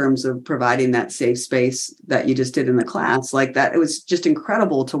other in terms of providing that safe space that you just did in the class, like that. It was just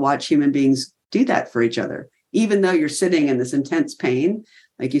incredible to watch human beings do that for each other, even though you're sitting in this intense pain,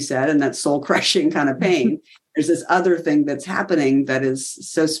 like you said, and that soul crushing kind of pain. There's this other thing that's happening that is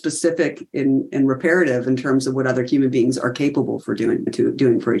so specific and reparative in terms of what other human beings are capable for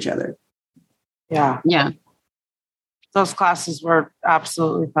doing for each other. Yeah. Yeah. Those classes were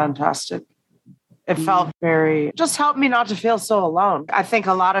absolutely fantastic. It felt just helped me not to feel so alone. I think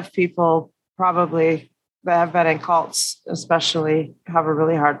a lot of people probably that have been in cults, especially, have a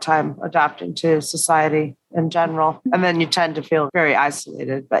really hard time adapting to society in general. And then you tend to feel very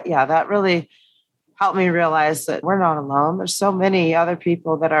isolated. But yeah, that really helped me realize that we're not alone. There's so many other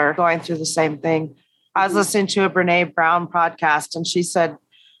people that are going through the same thing. I was listening to a Brene Brown podcast, and she said,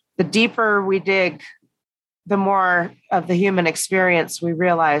 the deeper we dig, the more of the human experience we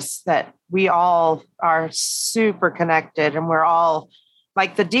realize that we all are super connected, and we're all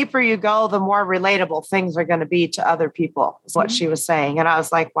like, the deeper you go, the more relatable things are going to be to other people, is what she was saying. And I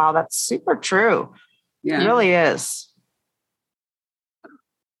was like, wow, that's super true. Yeah. It really is.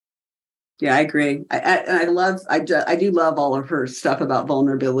 Yeah, I agree. I do love all of her stuff about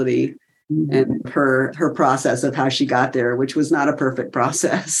vulnerability and her process of how she got there, which was not a perfect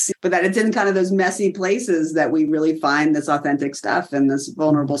process, but that it's in kind of those messy places that we really find this authentic stuff and this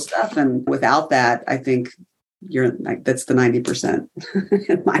vulnerable stuff. And without that, I think you're like, that's the 90%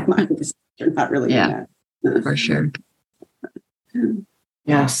 in my mind. You're not really in that. For sure.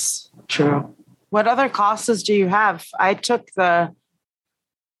 Yes, true. What other classes do you have? I took the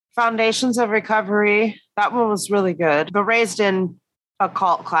Foundations of Recovery. That one was really good. The Raised in a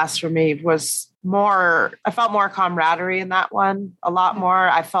Cult class for me was more, I felt more camaraderie in that one, a lot more.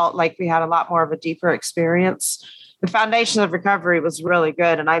 I felt like we had a lot more of a deeper experience. The Foundations of Recovery was really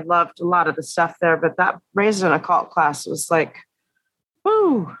good, and I loved a lot of the stuff there, but that Raised in a Cult class was like,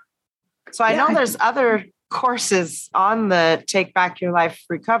 woo. So I know there's other courses on the Take Back Your Life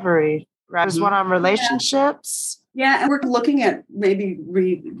recovery. There's one on relationships. Yeah, and we're looking at maybe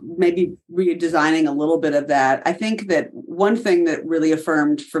redesigning a little bit of that. I think that one thing that really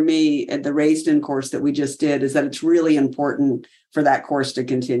affirmed for me at the Raised In course that we just did is that it's really important for that course to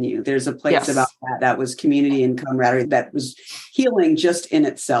continue. There's a place about that was community and camaraderie that was healing just in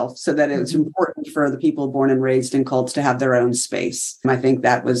itself, so that it was important for the people born and raised in cults to have their own space. And I think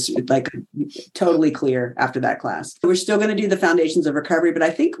that was like totally clear after that class. We're still going to do the Foundations of Recovery, but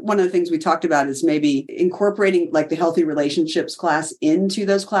I think one of the things we talked about is maybe incorporating like the Healthy Relationships class into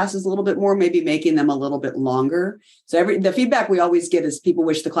those classes a little bit more, maybe making them a little bit longer. So the feedback we always get is people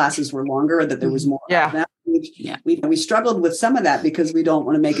wish the classes were longer, or that there was more of them. We struggled with some of that because we don't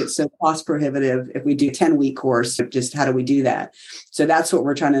want to make it so cost prohibitive if we do a 10-week course. Just how do we do that? So that's what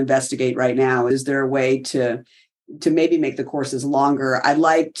we're trying to investigate right now. Is there a way to maybe make the courses longer? I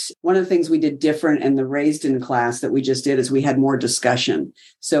liked one of the things we did different in the Raised In class that we just did is we had more discussion.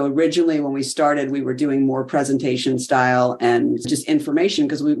 So originally when we started, we were doing more presentation style and just information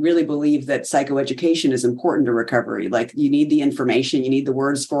because we really believe that psychoeducation is important to recovery. Like you need the information, you need the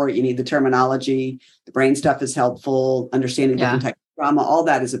words for it, you need the terminology, the brain stuff is helpful, understanding different types of trauma, all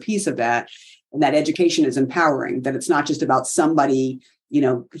that is a piece of that. And that education is empowering, that it's not just about somebody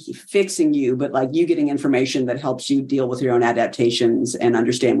fixing you, but like you getting information that helps you deal with your own adaptations and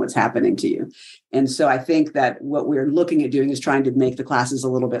understand what's happening to you. And so I think that what we're looking at doing is trying to make the classes a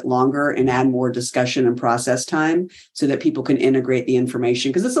little bit longer and add more discussion and process time so that people can integrate the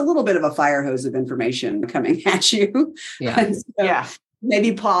information, because it's a little bit of a fire hose of information coming at you. Yeah. Yeah.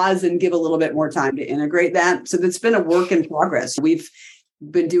 Maybe pause and give a little bit more time to integrate that. So that's been a work in progress. We've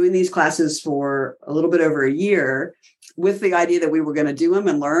been doing these classes for a little bit over a year, with the idea that we were going to do them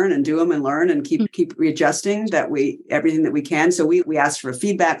and learn and do them and learn and keep readjusting everything that we can. So we asked for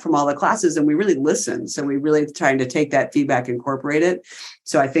feedback from all the classes, and we really listened. So we really trying to take that feedback, incorporate it.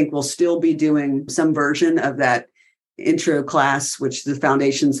 So I think we'll still be doing some version of that intro class, which is the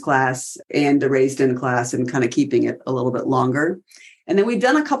foundations class, and the raised in class, and kind of keeping it a little bit longer. And then we've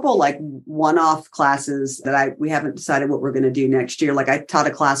done a couple like one-off classes that we haven't decided what we're going to do next year. Like I taught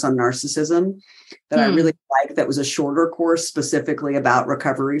a class on narcissism that I really liked. That was a shorter course specifically about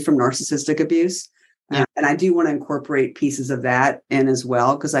recovery from narcissistic abuse. Yeah. And I do want to incorporate pieces of that in as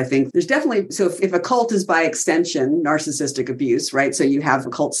well, because I think there's definitely, so if a cult is by extension narcissistic abuse, right? So you have a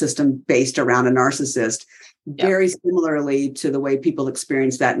cult system based around a narcissist. Very similarly to the way people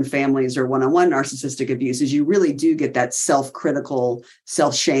experience that in families or one-on-one narcissistic abuse, is you really do get that self-critical,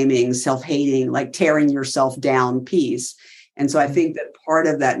 self-shaming, self-hating, like tearing yourself down piece. And so I think that part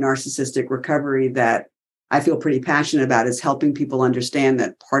of that narcissistic recovery that I feel pretty passionate about is helping people understand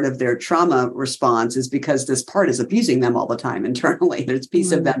that part of their trauma response is because this part is abusing them all the time internally. There's a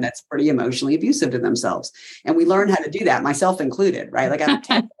piece of them that's pretty emotionally abusive to themselves. And we learn how to do that, myself included, right? Like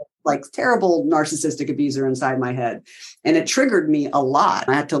I'm terrible narcissistic abuser inside my head. And it triggered me a lot.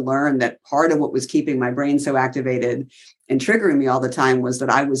 I had to learn that part of what was keeping my brain so activated and triggering me all the time was that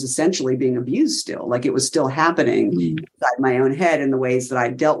I was essentially being abused still. Like it was still happening inside my own head in the ways that I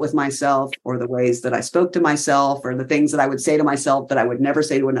dealt with myself, or the ways that I spoke to myself, or the things that I would say to myself that I would never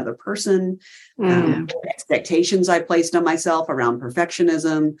say to another person, expectations I placed on myself around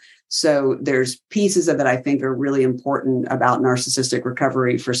perfectionism. So there's pieces of it I think are really important about narcissistic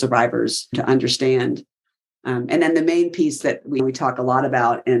recovery for survivors to understand. And then the main piece that we talk a lot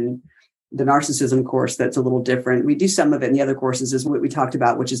about in the narcissism course that's a little different. We do some of it in the other courses is what we talked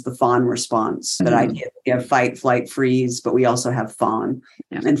about, which is the fawn response. That idea we have fight, flight, freeze, but we also have fawn.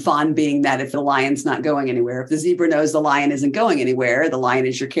 Yeah. And fawn being that if the lion's not going anywhere, if the zebra knows the lion isn't going anywhere, the lion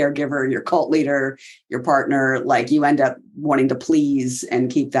is your caregiver, your cult leader, your partner, like you end up wanting to please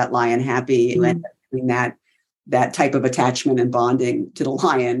and keep that lion happy. You end up doing that type of attachment and bonding to the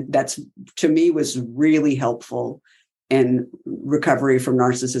lion. That's, to me, was really helpful in recovery from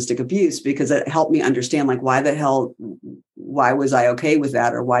narcissistic abuse, because it helped me understand, like, why was I okay with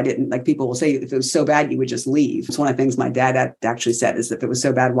that? Or why didn't, like, people will say, if it was so bad, you would just leave. It's one of the things my dad actually said, is if it was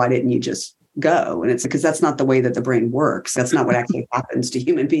so bad, why didn't you just go? And it's because that's not the way that the brain works. That's not what actually happens to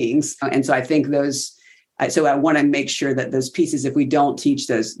human beings. And so I think so I want to make sure that those pieces, if we don't teach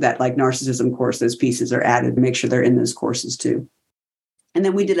that like narcissism course, those pieces are added, make sure they're in those courses too. And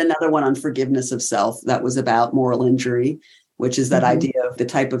then we did another one on forgiveness of self that was about moral injury, which is that idea of the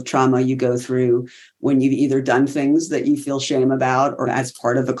type of trauma you go through when you've either done things that you feel shame about, or as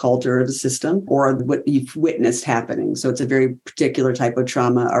part of a cult or the system, or what you've witnessed happening. So it's a very particular type of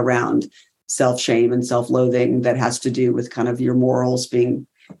trauma around self-shame and self-loathing that has to do with kind of your morals being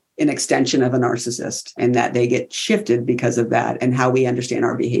an extension of a narcissist, and that they get shifted because of that, and how we understand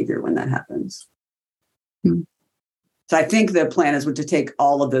our behavior when that happens. So I think the plan is to take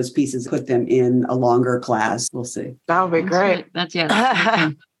all of those pieces, put them in a longer class. We'll see. That would be great. That's Those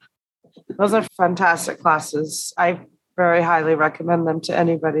are fantastic classes. I very highly recommend them to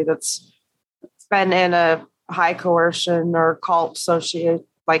anybody that's been in a high coercion or cult associate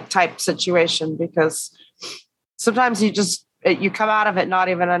like type situation, because sometimes you come out of it not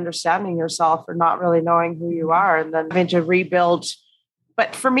even understanding yourself or not really knowing who you are, and then having to rebuild.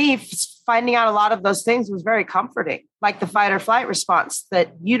 But for me, finding out a lot of those things was very comforting, like the fight or flight response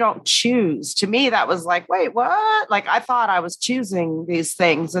that you don't choose. To me, that was like, wait, what? Like, I thought I was choosing these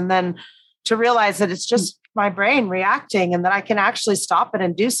things. And then to realize that it's just my brain reacting, and that I can actually stop it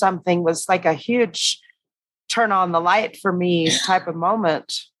and do something, was like a huge turn on the light for me type of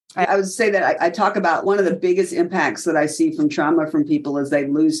moment. I would say that I talk about one of the biggest impacts that I see from trauma from people is they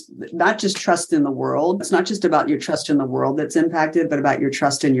lose not just trust in the world. It's not just about your trust in the world that's impacted, but about your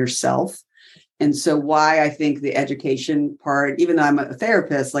trust in yourself. And so why I think the education part, even though I'm a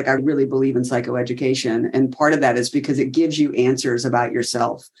therapist, like I really believe in psychoeducation. And part of that is because it gives you answers about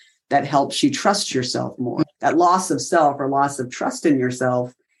yourself that helps you trust yourself more. That loss of self or loss of trust in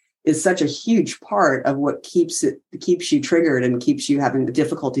yourself is such a huge part of what keeps you triggered and keeps you having the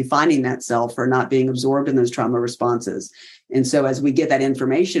difficulty finding that self or not being absorbed in those trauma responses. And so as we get that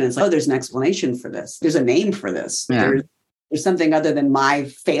information, it's like, oh, there's an explanation for this. There's a name for this. Yeah. There's something other than my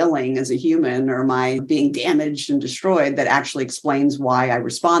failing as a human or my being damaged and destroyed that actually explains why I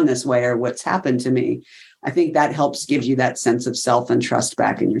respond this way or what's happened to me. I think that helps give you that sense of self and trust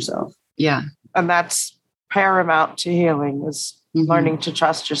back in yourself. Yeah. And that's paramount to healing, is learning to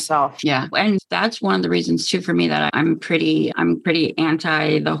trust yourself. Yeah. And that's one of the reasons too, for me, that I'm pretty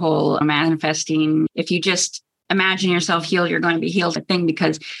anti the whole manifesting. If you just imagine yourself healed, you're going to be healed thing,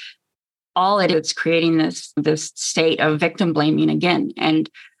 because all it's creating this state of victim blaming again. And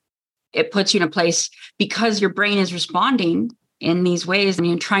it puts you in a place because your brain is responding in these ways and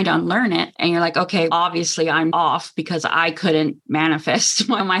you're trying to unlearn it. And you're like, okay, obviously I'm off because I couldn't manifest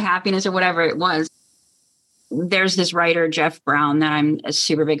my happiness or whatever it was. There's this writer, Jeff Brown, that I'm a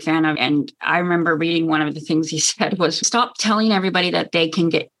super big fan of. And I remember reading one of the things he said was, stop telling everybody that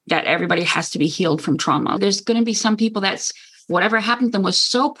that everybody has to be healed from trauma. There's going to be some people that's whatever happened to them was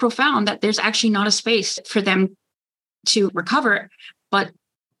so profound that there's actually not a space for them to recover, but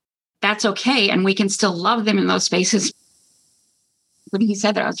that's okay. And we can still love them in those spaces. When he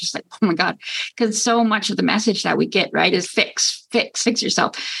said that, I was just like, oh my God, because so much of the message that we get, right, is fix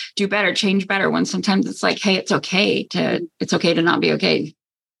yourself, do better, change better. When sometimes it's like, hey, it's okay to not be okay.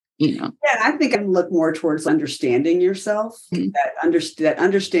 Yeah, I think I look more towards understanding yourself, that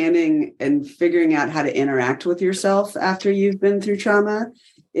understanding and figuring out how to interact with yourself after you've been through trauma.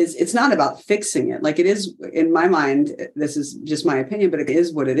 It's not about fixing it. Like it is, in my mind, this is just my opinion, but it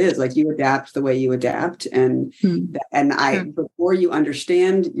is what it is. Like you adapt the way you adapt. And before you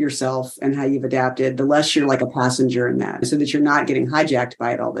understand yourself and how you've adapted, the less you're like a passenger in that, so that you're not getting hijacked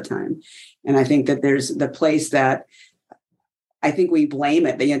by it all the time. And I think that there's the place that I think we blame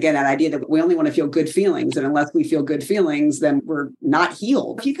it. Again, that idea that we only want to feel good feelings. And unless we feel good feelings, then we're not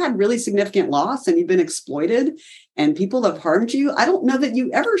healed. If you've had really significant loss and you've been exploited and people have harmed you, I don't know that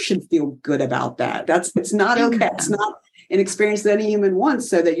you ever should feel good about that. It's not okay. It's not an experience that any human wants.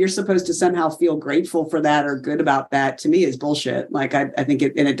 So that you're supposed to somehow feel grateful for that or good about that, to me, is bullshit. Like I think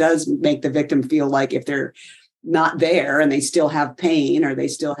it does make the victim feel like if they're not there and they still have pain or they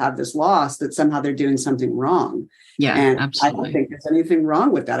still have this loss, that somehow they're doing something wrong. Yeah, and absolutely. I don't think there's anything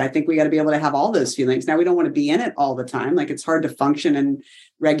wrong with that. I think we got to be able to have all those feelings. Now, we don't want to be in it all the time. Like it's hard to function in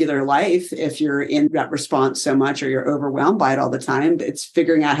regular life if you're in that response so much or you're overwhelmed by it all the time. It's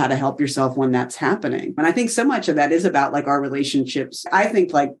figuring out how to help yourself when that's happening. And I think so much of that is about like our relationships. I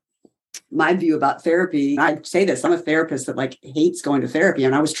think like my view about therapy, I say this, I'm a therapist that like hates going to therapy,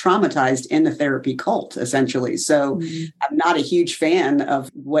 and I was traumatized in the therapy cult, essentially. So I'm not a huge fan of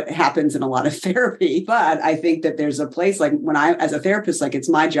what happens in a lot of therapy, but I think that there's a place like when as a therapist, like it's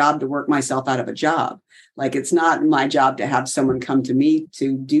my job to work myself out of a job. Like it's not my job to have someone come to me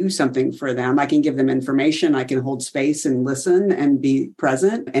to do something for them. I can give them information. I can hold space and listen and be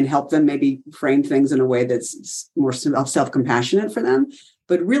present and help them maybe frame things in a way that's more self-compassionate for them.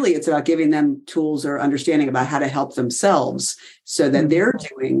 But really, it's about giving them tools or understanding about how to help themselves so that they're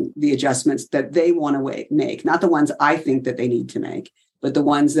doing the adjustments that they want to make, not the ones I think that they need to make, but the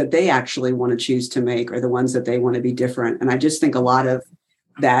ones that they actually want to choose to make or the ones that they want to be different. And I just think a lot of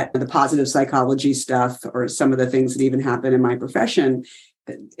that, the positive psychology stuff or some of the things that even happen in my profession,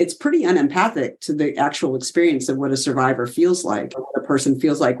 it's pretty unempathic to the actual experience of what a survivor feels like, or what a person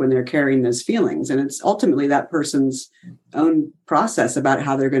feels like when they're carrying those feelings. And it's ultimately that person's own process about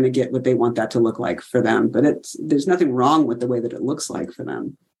how they're going to get what they want that to look like for them. But there's nothing wrong with the way that it looks like for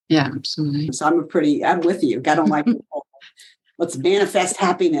them. Yeah, absolutely. So I'm with you. I don't like people. Let's manifest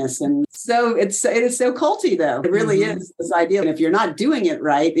happiness. And so it is so culty, though. It really is this idea. And if you're not doing it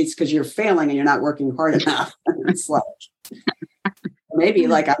right, it's because you're failing and you're not working hard enough. It's like, maybe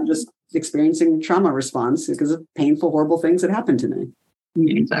like I'm just experiencing trauma response because of painful, horrible things that happened to me.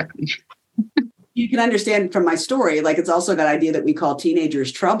 Exactly. You can understand from my story, like it's also that idea that we call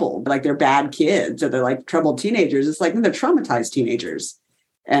teenagers troubled, like they're bad kids or they're like troubled teenagers. It's like, no, they're traumatized teenagers.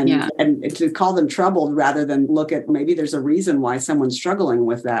 And to call them troubled rather than look at maybe there's a reason why someone's struggling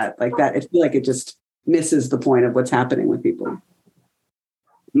with that, like that, I feel like it just misses the point of what's happening with people.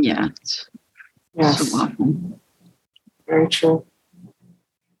 Yeah. Yes. So awful. Very true.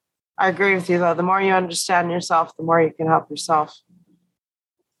 I agree with you, though. The more you understand yourself, the more you can help yourself.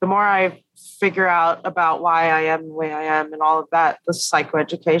 The more I figure out about why I am the way I am and all of that, the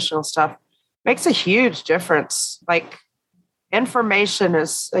psychoeducational stuff makes a huge difference. Like information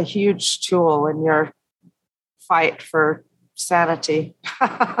is a huge tool in your fight for sanity.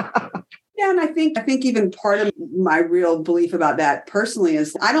 Yeah, and I think even part of my real belief about that personally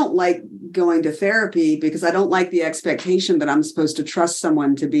is I don't like going to therapy because I don't like the expectation that I'm supposed to trust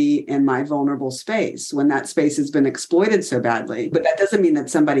someone to be in my vulnerable space when that space has been exploited so badly. But that doesn't mean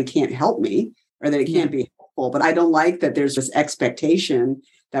that somebody can't help me or that it can't be helpful. But I don't like that there's this expectation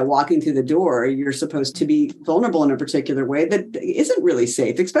that walking through the door, you're supposed to be vulnerable in a particular way that isn't really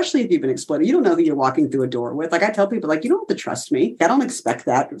safe, especially if you've been exploited. You don't know who you're walking through a door with. Like I tell people, like, you don't have to trust me. I don't expect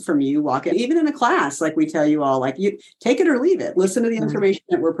that from you walking. Even in a class, like we tell you all, like you take it or leave it. Listen to the information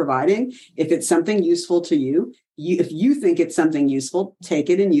that we're providing. If it's something useful to you, if you think it's something useful, take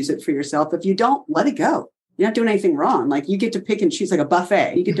it and use it for yourself. If you don't, let it go. You're not doing anything wrong. Like you get to pick and choose like a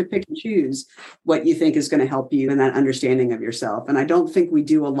buffet. You get to pick and choose what you think is going to help you in that understanding of yourself. And I don't think we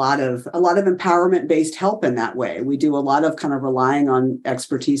do a lot of empowerment based help in that way. We do a lot of kind of relying on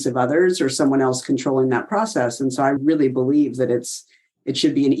expertise of others or someone else controlling that process. And so I really believe that it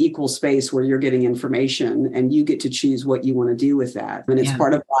should be an equal space where you're getting information and you get to choose what you want to do with that. And it's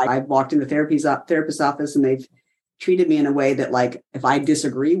part of why I've walked in the therapist's office and they've treated me in a way that like, if I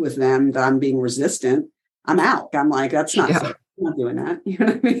disagree with them, that I'm being resistant, I'm out. I'm like, that's not fair. I'm not doing that. You know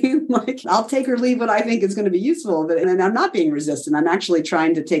what I mean? Like, I'll take or leave what I think is going to be useful, but and I'm not being resistant. I'm actually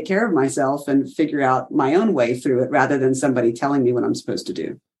trying to take care of myself and figure out my own way through it rather than somebody telling me what I'm supposed to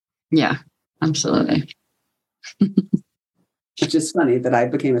do. Yeah, absolutely. It's just funny that I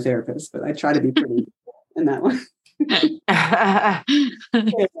became a therapist, but I try to be pretty in that one. I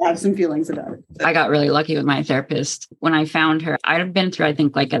have some feelings about it. I got really lucky with my therapist. When I found her, I'd been through, I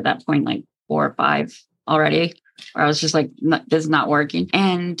think like at that point, like 4 or 5 already, where I was just like, this is not working.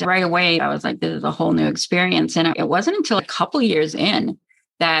 And right away, I was like, this is a whole new experience. And it wasn't until a couple years in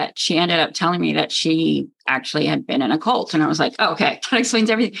that she ended up telling me that she actually had been in a cult. And I was like, oh, okay, that explains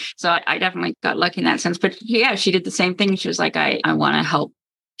everything. So I definitely got lucky in that sense. But yeah, she did the same thing. She was like, I want to help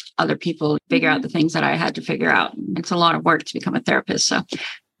other people figure out the things that I had to figure out. It's a lot of work to become a therapist. So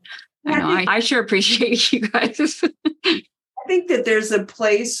I know I sure appreciate you guys. I think that there's a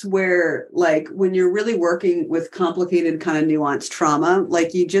place where, like, when you're really working with complicated kind of nuanced trauma,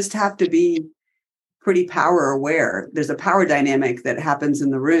 like you just have to be pretty power aware. There's a power dynamic that happens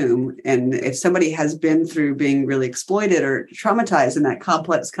in the room. And if somebody has been through being really exploited or traumatized in that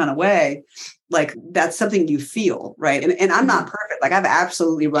complex kind of way, like that's something you feel, right? And I'm not perfect. Like I've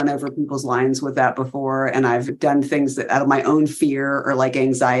absolutely run over people's lines with that before. And I've done things that out of my own fear or like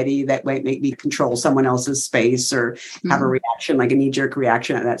anxiety that might make me control someone else's space or have a reaction, like a knee-jerk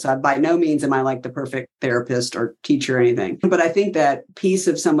reaction to that. So by no means am I like the perfect therapist or teacher or anything. But I think that piece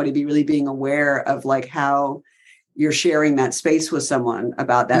of somebody really being aware of like how you're sharing that space with someone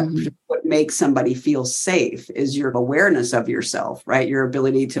about that. What makes somebody feel safe is your awareness of yourself, right? Your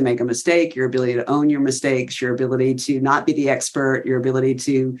ability to make a mistake, your ability to own your mistakes, your ability to not be the expert, your ability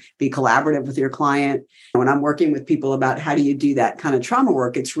to be collaborative with your client. When I'm working with people about how do you do that kind of trauma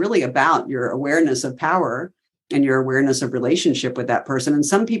work, it's really about your awareness of power and your awareness of relationship with that person. And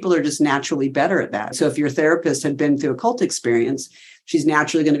some people are just naturally better at that. So if your therapist had been through a cult experience, she's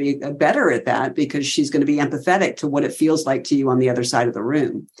naturally going to be better at that because she's going to be empathetic to what it feels like to you on the other side of the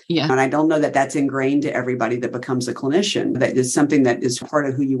room. Yeah. And I don't know that that's ingrained to everybody that becomes a clinician. That is something that is part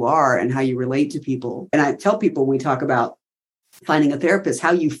of who you are and how you relate to people. And I tell people when we talk about finding a therapist,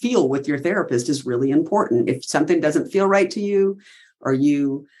 how you feel with your therapist is really important. If something doesn't feel right to you, or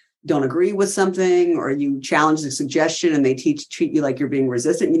you don't agree with something, or you challenge the suggestion and they treat you like you're being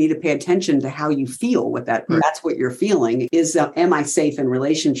resistant, you need to pay attention to how you feel with that person. That's what you're feeling is, am I safe in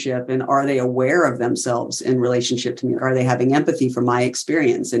relationship? And are they aware of themselves in relationship to me? Are they having empathy for my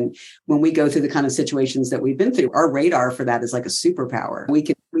experience? And when we go through the kind of situations that we've been through, our radar for that is like a superpower.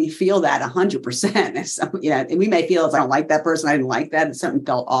 We feel that 100%. And we may feel if I don't like that person, I didn't like that, and something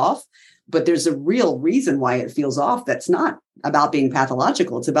felt off. But there's a real reason why it feels off. That's not about being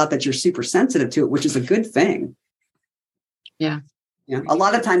pathological. It's about that you're super sensitive to it, which is a good thing. Yeah. Yeah. A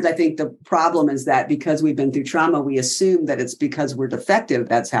lot of times I think the problem is that because we've been through trauma, we assume that it's because we're defective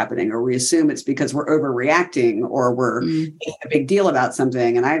that's happening, or we assume it's because we're overreacting or we're making a big deal about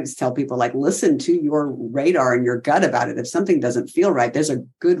something. And I just tell people, like, listen to your radar and your gut about it. If something doesn't feel right, there's a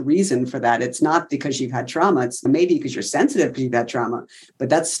good reason for that. It's not because you've had trauma. It's maybe because you're sensitive because you've had trauma, but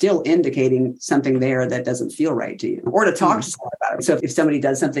that's still indicating something there that doesn't feel right to you, or to talk to someone about it. So if somebody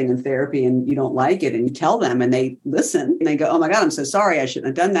does something in therapy and you don't like it and you tell them and they listen and they go, oh my God, I'm so sorry. I shouldn't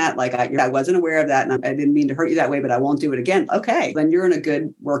have done that. Like I wasn't aware of that. And I didn't mean to hurt you that way, but I won't do it again. Okay. Then you're in a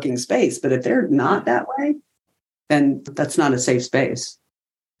good working space. But if they're not that way, then that's not a safe space.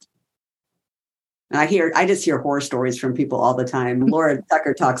 And I just hear horror stories from people all the time. Laura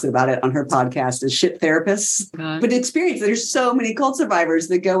Tucker talks about it on her podcast as shit therapists. But experience, there's so many cult survivors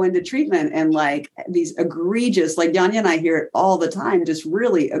that go into treatment and like these egregious, like Janja and I hear it all the time, just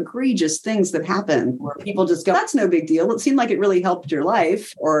really egregious things that happen where people just go, that's no big deal. It seemed like it really helped your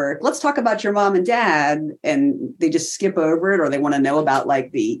life. Or let's talk about your mom and dad. And they just skip over it, or they want to know about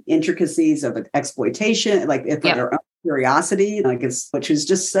like the intricacies of exploitation, like if their own curiosity, like which is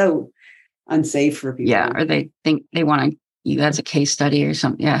just so unsafe for people. Yeah. Or they think they want you as a case study or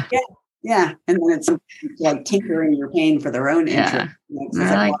something. Yeah. Yeah. And then it's like tinkering your pain for their own interest. It's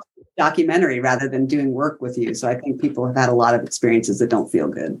like documentary rather than doing work with you. So I think people have had a lot of experiences that don't feel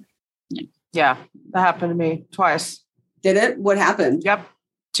good. Yeah. That happened to me twice. Did it? What happened? Yep.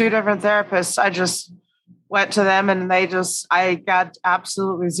 2 different therapists. I just went to them and I got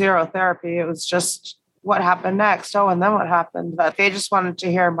absolutely zero therapy. It was just what happened next. Oh, and then what happened? But they just wanted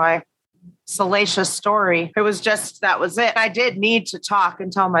to hear my salacious story. It was just, that was it. I did need to talk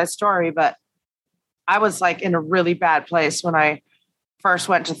and tell my story, but I was like in a really bad place when I first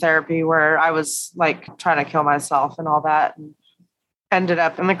went to therapy, where I was like trying to kill myself and all that, and ended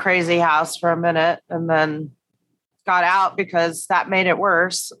up in the crazy house for a minute and then got out because that made it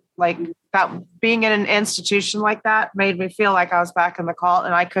worse. Like that, being in an institution like that made me feel like I was back in the cult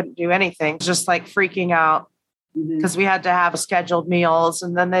and I couldn't do anything. Just like freaking out. Because we had to have scheduled meals,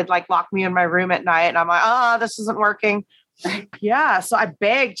 and then they'd like lock me in my room at night, and I'm like, oh, this isn't working. Yeah. So I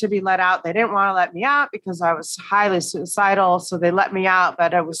begged to be let out. They didn't want to let me out because I was highly suicidal. So they let me out,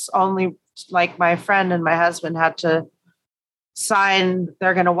 but it was only like my friend and my husband had to sign,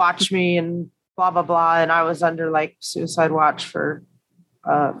 they're going to watch me and blah, blah, blah. And I was under like suicide watch for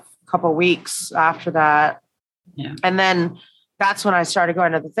a couple of weeks after that. Yeah. And then that's when I started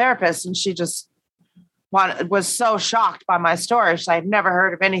going to the therapist, and she just was so shocked by my story. She's like, I've never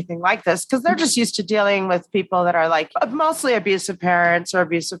heard of anything like this, because they're just used to dealing with people that are like mostly abusive parents or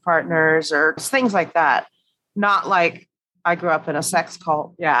abusive partners or things like that. Not like I grew up in a sex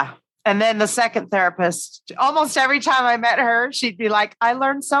cult. Yeah. And then the second therapist, almost every time I met her, she'd be like, I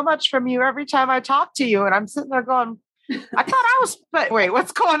learned so much from you every time I talk to you. And I'm sitting there going, I thought I was, but wait,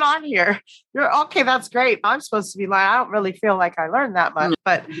 what's going on here? You're okay. That's great. I'm supposed to be lying. I don't really feel like I learned that much,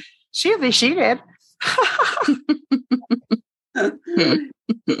 but she did.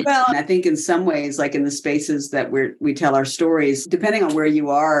 Well, I think in some ways, like in the spaces that we tell our stories, depending on where you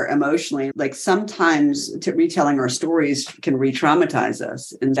are emotionally, like sometimes retelling our stories can re-traumatize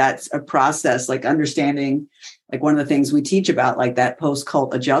us. And that's a process, like understanding, like one of the things we teach about, like that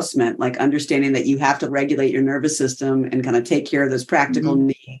post-cult adjustment, like understanding that you have to regulate your nervous system and kind of take care of those practical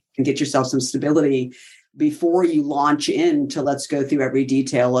needs and get yourself some stability before you launch into let's go through every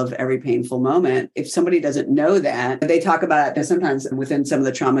detail of every painful moment. If somebody doesn't know that, they talk about it sometimes within some of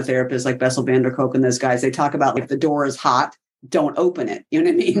the trauma therapists like Bessel van der Kolk and those guys, they talk about like the door is hot, don't open it. You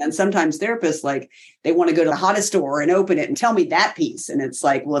know what I mean? And sometimes therapists, like they want to go to the hottest door and open it and tell me that piece. And it's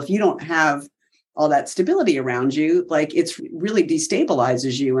like, well, if you don't have all that stability around you, like it's really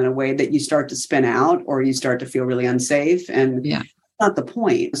destabilizes you in a way that you start to spin out or you start to feel really unsafe. And not the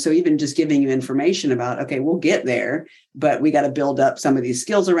point. So even just giving you information about, okay, we'll get there, but we got to build up some of these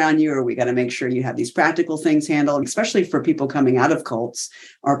skills around you, or we got to make sure you have these practical things handled, especially for people coming out of cults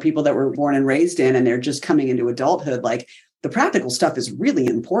or people that were born and raised in, and they're just coming into adulthood. Like the practical stuff is really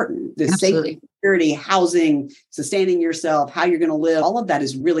important. The safety, security, housing, sustaining yourself, how you're going to live, all of that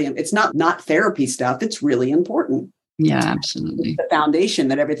is really, it's not therapy stuff. It's really important. Yeah, absolutely. The foundation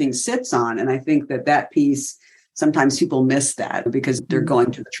that everything sits on. And I think that piece, sometimes people miss that because they're going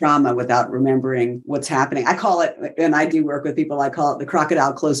through the trauma without remembering what's happening. I call it, and I do work with people, I call it the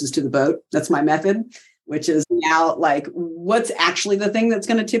crocodile closest to the boat. That's my method, which is now like, what's actually the thing that's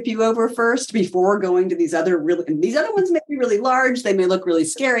going to tip you over first before going to these other these other ones may be really large. They may look really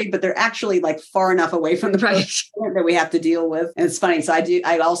scary, but they're actually like far enough away from the boat that we have to deal with. And it's funny. So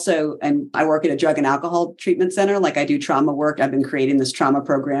I work at a drug and alcohol treatment center. Like I do trauma work. I've been creating this trauma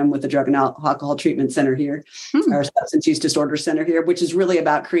program with the drug and alcohol treatment center here, our substance use disorder center here, which is really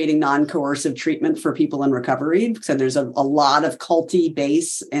about creating non-coercive treatment for people in recovery. So there's a lot of culty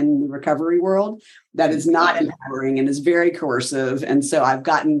base in the recovery world that is not empowering and is very coercive. And so I've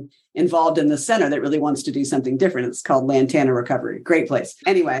gotten involved in the center that really wants to do something different. It's called Lantana Recovery. Great place.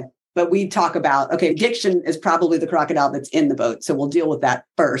 Anyway, but we talk about, okay, addiction is probably the crocodile that's in the boat. So we'll deal with that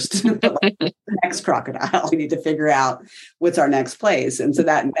first. The next crocodile, we need to figure out what's our next place. And so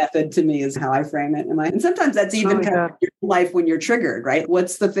that method to me is how I frame it. And sometimes that's even kind of your life when you're triggered, right?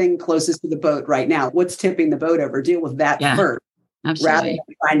 What's the thing closest to the boat right now? What's tipping the boat over? Deal with that first, absolutely, rather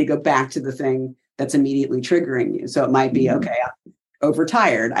than trying to go back to the thing that's immediately triggering you. So it might be, okay,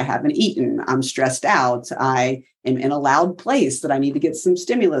 overtired. I haven't eaten. I'm stressed out. I am in a loud place that I need to get some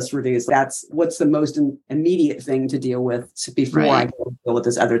stimulus reduced. That's what's the most immediate thing to deal with before I go deal with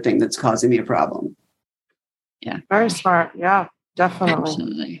this other thing that's causing me a problem. Yeah. Very smart. Yeah, definitely.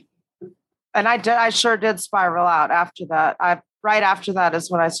 Absolutely. And I sure did spiral out after that. Right after that is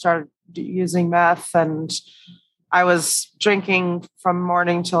when I started using meth, and I was drinking from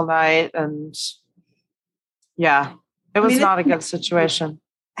morning till night. And yeah, it was not a good situation.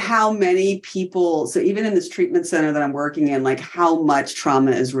 How many people, so even in this treatment center that I'm working in, like how much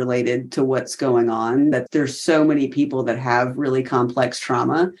trauma is related to what's going on, that there's so many people that have really complex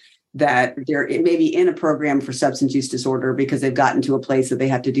trauma that they're maybe in a program for substance use disorder because they've gotten to a place that they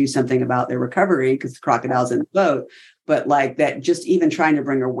have to do something about their recovery because the crocodile's in the boat. But like that, just even trying to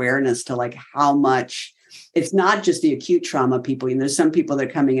bring awareness to like how much it's not just the acute trauma people. You know, there's some people that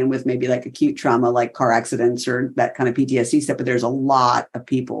are coming in with maybe like acute trauma, like car accidents or that kind of PTSD stuff. But there's a lot of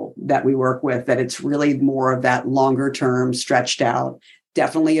people that we work with that it's really more of that longer term, stretched out,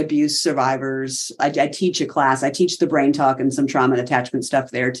 definitely abuse survivors. I teach a class. I teach the brain talk and some trauma and attachment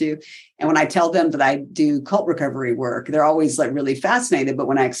stuff there too. And when I tell them that I do cult recovery work, they're always like really fascinated. But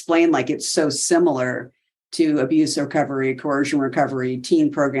when I explain like it's so similar to abuse recovery, coercion recovery, teen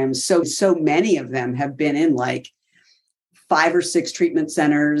programs. So many of them have been in like 5 or 6 treatment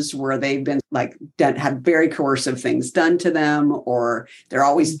centers where they've been like had very coercive things done to them, or they're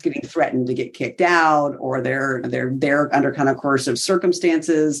always getting threatened to get kicked out, or they're under kind of coercive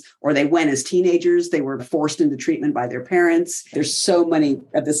circumstances, or they went as teenagers, they were forced into treatment by their parents. There's so many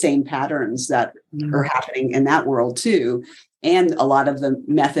of the same patterns that are happening in that world too. And a lot of the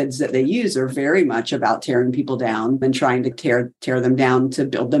methods that they use are very much about tearing people down and trying to tear them down to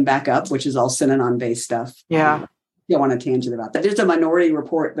build them back up, which is all Synanon-based stuff. Yeah. Go on a tangent about that. There's a minority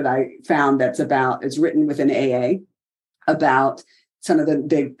report that I found it's written within AA about some of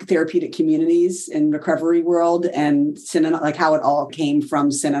the therapeutic communities in recovery world and Synanon, like how it all came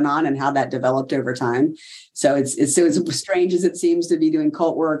from Synanon and how that developed over time. So it's as strange as it seems to be doing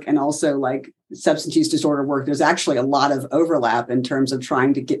cult work and also like substance use disorder work. There's actually a lot of overlap in terms of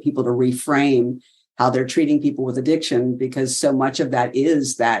trying to get people to reframe how they're treating people with addiction, because so much of that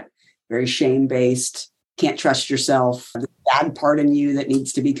is that very shame-based, can't trust yourself, the bad part in you that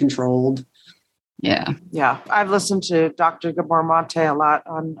needs to be controlled. Yeah. Yeah. I've listened to Dr. Gabor Mate a lot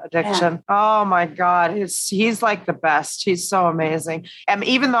on addiction. Yeah. Oh my God. He's like the best. He's so amazing. And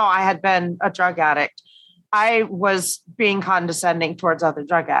even though I had been a drug addict, I was being condescending towards other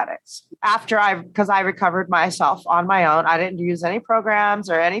drug addicts because I recovered myself on my own. I didn't use any programs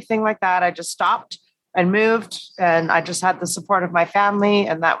or anything like that. I just stopped and moved, and I just had the support of my family,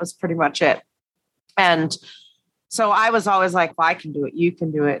 and that was pretty much it. And so I was always like, well, I can do it. You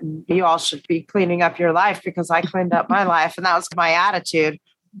can do it. And you all should be cleaning up your life because I cleaned up my life. And that was my attitude.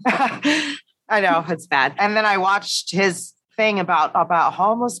 I know it's bad. And then I watched his thing about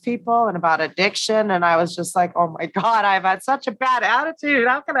homeless people and about addiction. And I was just like, oh my God, I've had such a bad attitude.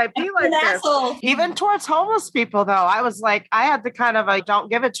 How can I be like this? Asshole. Even towards homeless people, though, I was like, I had the kind of like,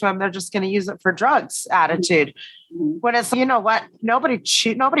 don't give it to them. They're just going to use it for drugs attitude. When it's, you know what, nobody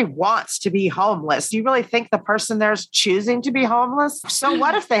wants to be homeless. Do you really think the person there's choosing to be homeless? So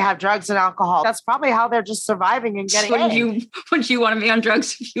what if they have drugs and alcohol? That's probably how they're just surviving and getting. Would you want to be on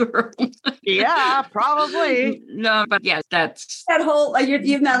drugs if you were homeless? Yeah, probably. No, but yes, that's that whole.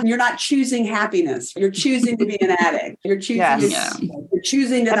 You're not choosing happiness. You're choosing to be an addict. You're choosing. You're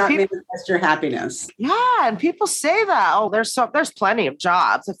choosing to not manifest your happiness. Yeah, and people say that. Oh, there's plenty of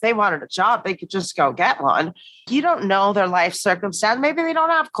jobs. If they wanted a job, they could just go get one. You don't know their life circumstance. Maybe they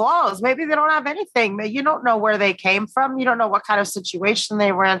don't have clothes. Maybe they don't have anything. You don't know where they came from. You don't know what kind of situation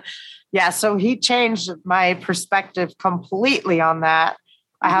they were in. Yeah. So he changed my perspective completely on that.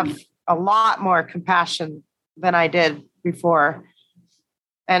 I have a lot more compassion than I did before.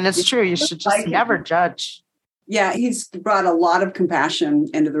 And it's true. You should just never judge. Yeah, he's brought a lot of compassion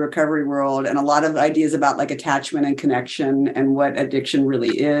into the recovery world and a lot of ideas about like attachment and connection and what addiction really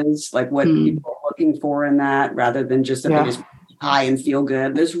is, like what people are looking for in that, rather than just that they just high and feel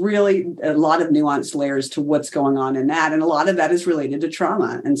good. There's really a lot of nuanced layers to what's going on in that. And a lot of that is related to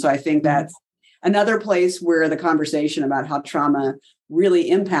trauma. And so I think that's another place where the conversation about how trauma really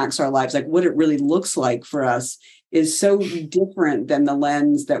impacts our lives, like what it really looks like for us, is so different than the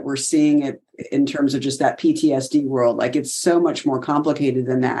lens that we're seeing it in terms of just that PTSD world. Like it's so much more complicated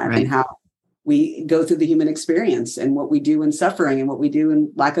than that, right? And how we go through the human experience and what we do in suffering and what we do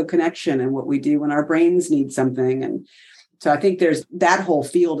in lack of connection and what we do when our brains need something. And so I think there's that whole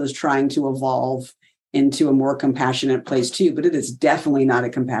field is trying to evolve into a more compassionate place too, but it is definitely not a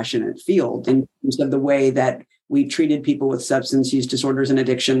compassionate field in terms of the way that we've treated people with substance use disorders and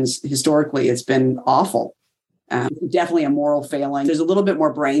addictions. Historically, it's been awful. Definitely a moral failing. There's a little bit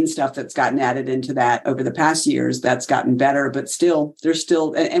more brain stuff that's gotten added into that over the past years that's gotten better, but still, there's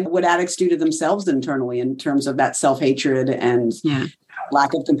still, and what addicts do to themselves internally in terms of that self-hatred and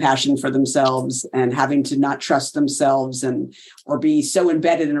lack of compassion for themselves and having to not trust themselves or be so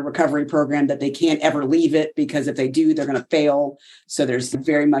embedded in a recovery program that they can't ever leave it because if they do, they're going to fail. So there's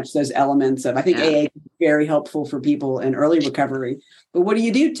very much those elements of, I think AA is very helpful for people in early recovery. But what do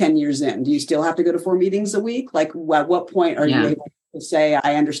you do 10 years in? Do you still have to go to 4 meetings a week? Like, at what point are you able to say,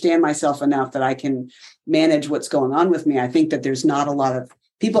 I understand myself enough that I can manage what's going on with me? I think that there's not a lot of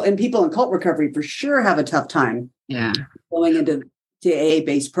people in cult recovery for sure have a tough time going into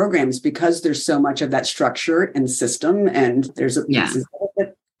AA-based programs because there's so much of that structure and system. And there's places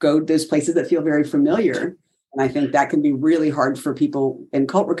that go those places that feel very familiar. And I think that can be really hard for people in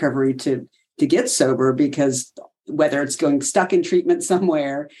cult recovery to get sober because whether it's going stuck in treatment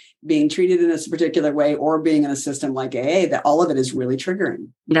somewhere, being treated in a particular way, or being in a system like AA, that all of it is really triggering.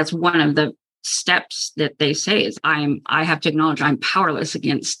 That's one of the steps that they say is I have to acknowledge I'm powerless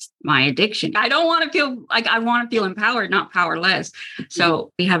against my addiction. I don't want to feel like I want to feel empowered, not powerless.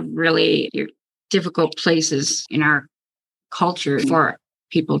 So we have really difficult places in our culture for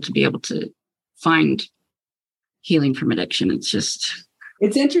people to be able to find healing from addiction.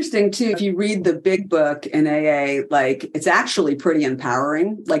 It's interesting too, if you read the big book in AA, like it's actually pretty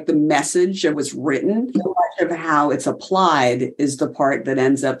empowering. Like the message that was written, so much of how it's applied is the part that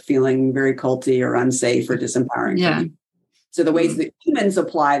ends up feeling very culty or unsafe or disempowering. Yeah. So the ways that humans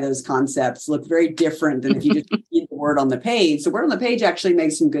apply those concepts look very different than if you just read the word on the page. The word on the page actually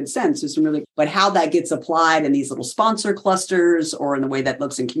makes some good sense. But how that gets applied in these little sponsor clusters or in the way that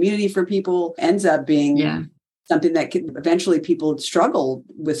looks in community for people ends up being something that could eventually people struggle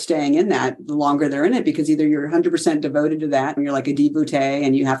with staying in that the longer they're in it, because either you're 100% devoted to that and you're like a devotee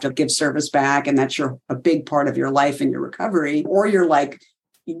and you have to give service back. And that's a big part of your life and your recovery, or you're like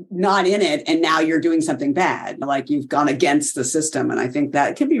not in it. And now you're doing something bad, like you've gone against the system. And I think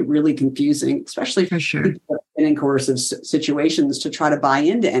that can be really confusing, especially for people in coercive situations, to try to buy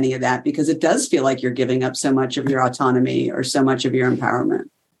into any of that, because it does feel like you're giving up so much of your autonomy or so much of your empowerment,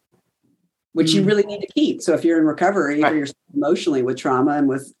 which you really need to keep. So if you're in recovery or you're emotionally with trauma and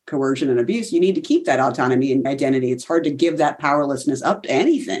with coercion and abuse, you need to keep that autonomy and identity. It's hard to give that powerlessness up to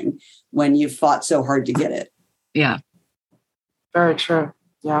anything when you've fought so hard to get it. Yeah. Very true.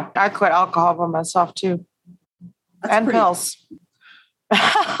 Yeah. I quit alcohol by myself too. And pills.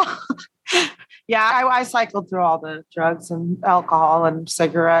 I cycled through all the drugs and alcohol and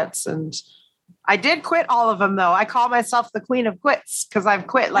cigarettes, and I did quit all of them, though. I call myself the queen of quits because I've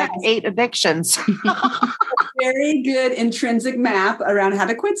quit like 8 addictions. Very good intrinsic map around how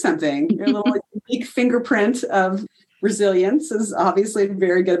to quit something. Your little unique fingerprint of resilience is obviously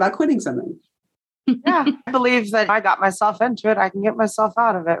very good about quitting something. Yeah, I believe that I got myself into it. I can get myself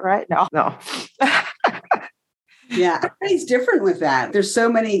out of it, right? No. Yeah, everybody's different with that. There's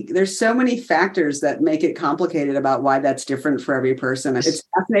so many factors that make it complicated about why that's different for every person. It's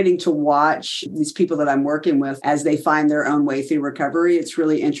fascinating to watch these people that I'm working with as they find their own way through recovery. It's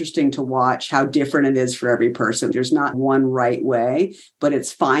really interesting to watch how different it is for every person. There's not one right way, but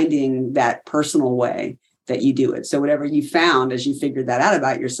it's finding that personal way that you do it. So whatever you found as you figured that out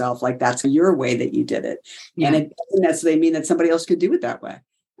about yourself, like that's your way that you did it. Yeah. And it doesn't necessarily mean that somebody else could do it that way.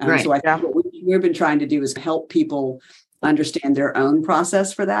 So I think what we've been trying to do is help people understand their own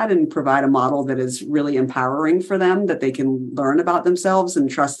process for that and provide a model that is really empowering for them, that they can learn about themselves and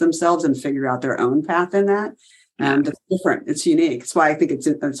trust themselves and figure out their own path in that. And it's different. It's unique. That's why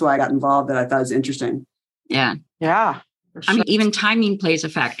that's why I got involved, that I thought was interesting. Yeah. Yeah. Sure. I mean, even timing plays a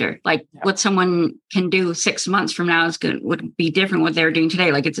factor. Like what someone can do 6 months from now would be different what they're doing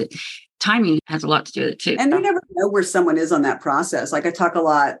today. Like timing has a lot to do with it too. And you never know where someone is on that process. Like I talk a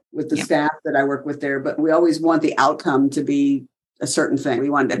lot with the staff that I work with there, but we always want the outcome to be a certain thing.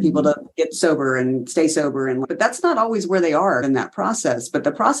 We want people to get sober and stay sober, but that's not always where they are in that process. But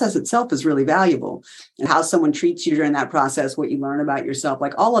the process itself is really valuable, and how someone treats you during that process, what you learn about yourself,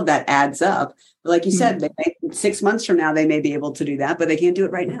 like all of that adds up. But like you said, 6 months from now, they may be able to do that, but they can't do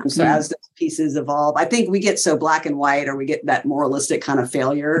it right now. So as those pieces evolve, I think we get so black and white, or we get that moralistic kind of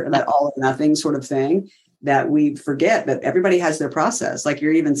failure, that all or nothing sort of thing, that we forget that everybody has their process. Like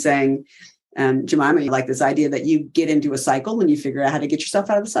you're even saying, Jemima, you like this idea that you get into a cycle and you figure out how to get yourself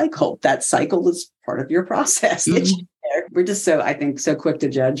out of the cycle. That cycle is part of your process. We're just I think, so quick to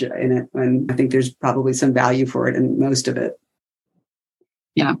judge in it, when I think there's probably some value for it in most of it.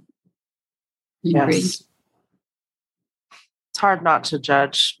 Yeah. Yes. It's hard not to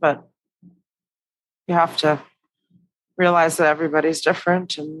judge, but you have to realize that everybody's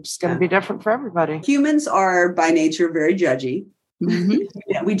different and it's going to be different for everybody. Humans are by nature very judgy. Mhm.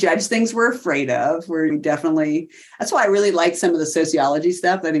 Yeah, we judge things we're afraid of. That's why I really like some of the sociology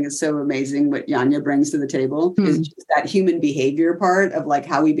stuff. I think it's so amazing what Janja brings to the table is just that human behavior part of like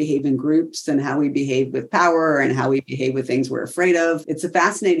how we behave in groups and how we behave with power and how we behave with things we're afraid of. It's a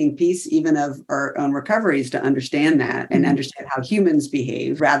fascinating piece even of our own recoveries to understand that and understand how humans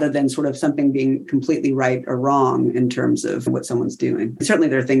behave rather than sort of something being completely right or wrong in terms of what someone's doing. Certainly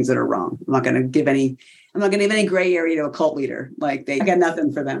there are things that are wrong. I'm not going to give any gray area to a cult leader. Like they got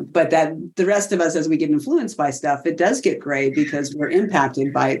nothing for them. But that the rest of us, as we get influenced by stuff, it does get gray because we're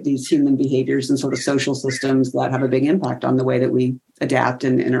impacted by these human behaviors and sort of social systems that have a big impact on the way that we adapt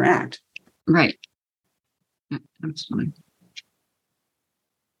and interact. Right. Absolutely.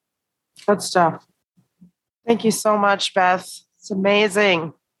 Good stuff. Thank you so much, Beth. It's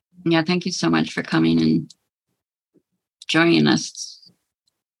amazing. Yeah. Thank you so much for coming and joining us.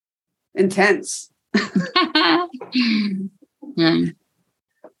 Intense. Yeah.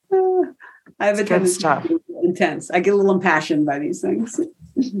 I have a tendency to be intense. I get a little impassioned by these things.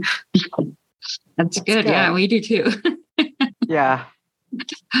 That's good. Yeah, we do too. Yeah.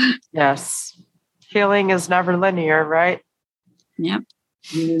 Yes. Healing is never linear, right? Yep.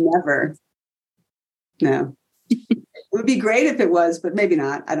 Never. No. It would be great if it was, but maybe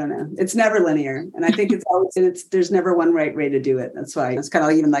not. I don't know. It's never linear. And I think there's never one right way to do it. That's why it's kind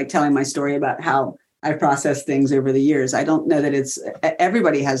of even like telling my story about how I process things over the years. I don't know that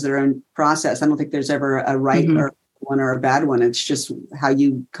everybody has their own process. I don't think there's ever a right or one or a bad one. It's just how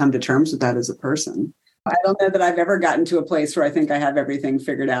you come to terms with that as a person. I don't know that I've ever gotten to a place where I think I have everything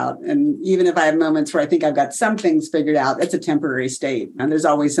figured out. And even if I have moments where I think I've got some things figured out, it's a temporary state. And there's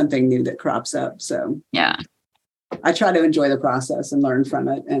always something new that crops up. So yeah, I try to enjoy the process and learn from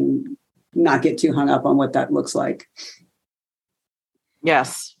it and not get too hung up on what that looks like.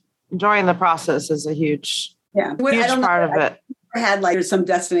 Yes. Enjoying the process is a huge part of it. I had like there's some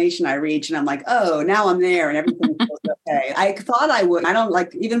destination I reach and I'm like, oh, now I'm there and everything feels okay. I thought I would. I don't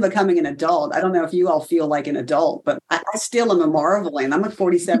like even becoming an adult. I don't know if you all feel like an adult, but I still am a marveling. I'm like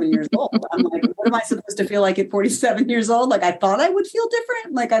 47 years old. I'm like, what am I supposed to feel like at 47 years old? Like I thought I would feel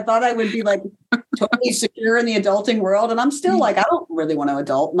different. Like I thought I would be like totally secure in the adulting world. And I'm still like, I don't really want to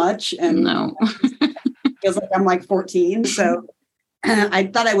adult much. And no. It feels like I'm like 14. So I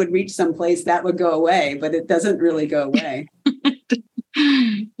thought I would reach some place that would go away, but it doesn't really go away.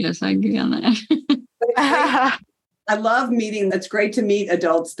 Yes, I agree on that. I love meeting. It's great to meet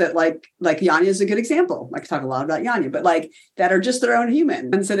adults that like Janja is a good example. I could talk a lot about Janja, but like that are just their own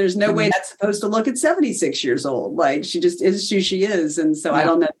human. And so there's no way that's supposed to look at 76 years old. Like she just is who she is. And so I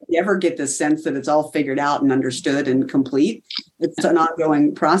don't know if you ever get this sense that it's all figured out and understood and complete. It's an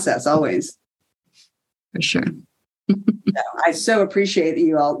ongoing process always. For sure. I so appreciate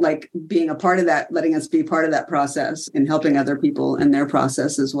you all like being a part of that, letting us be part of that process and helping other people in their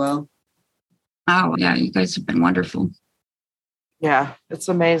process as well. Oh, yeah. You guys have been wonderful. Yeah, it's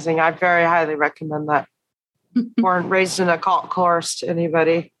amazing. I very highly recommend that. Weren't raised in a cult course to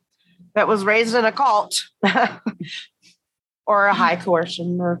anybody that was raised in a cult or a high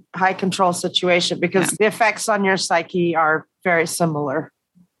coercion or high control situation because the effects on your psyche are very similar.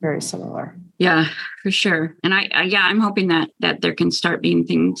 Very similar. Yeah, for sure. And I'm hoping that there can start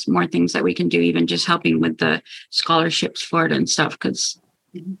being more things that we can do, even just helping with the scholarships for it and stuff. Because,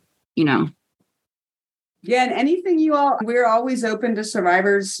 Yeah. And anything we're always open to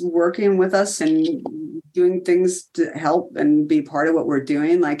survivors working with us and doing things to help and be part of what we're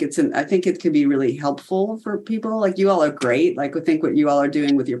doing. Like I think it could be really helpful for people. Like you all are great. Like I think what you all are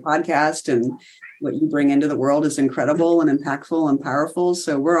doing with your podcast and what you bring into the world is incredible and impactful and powerful.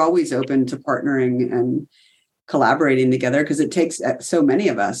 So we're always open to partnering and collaborating together because it takes so many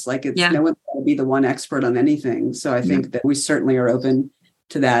of us. Like no one's going to be the one expert on anything. So I think that we certainly are open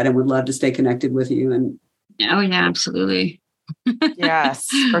to that and would love to stay connected with you. And oh yeah, absolutely. Yes,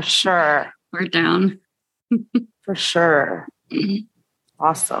 for sure. We're down. For sure.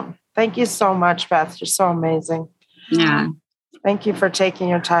 Awesome. Thank you so much, Beth. You're so amazing. Yeah. Thank you for taking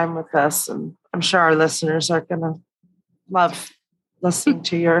your time with us. And I'm sure our listeners are going to love listening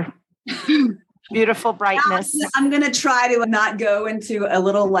to your beautiful brightness. I'm going to try to not go into a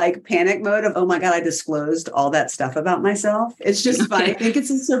little like panic mode of, oh my God, I disclosed all that stuff about myself. It's just funny. I think it's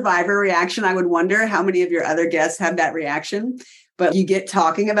a survivor reaction. I would wonder how many of your other guests have that reaction. But you get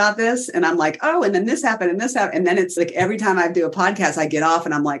talking about this and I'm like, oh, and then this happened and this happened. And then it's like every time I do a podcast, I get off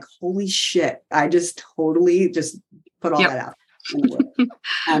and I'm like, holy shit. I just totally just put all that out. in the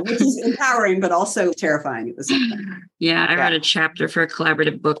world, which is empowering, but also terrifying at the same time. Yeah, I read a chapter for a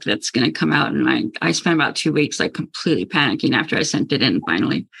collaborative book that's going to come out, and I spent about 2 weeks like completely panicking after I sent it in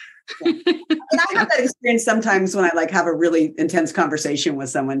finally. Yeah. And I have that experience sometimes when I like have a really intense conversation with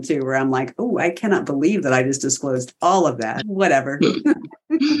someone too, where I'm like, oh, I cannot believe that I just disclosed all of that. Whatever.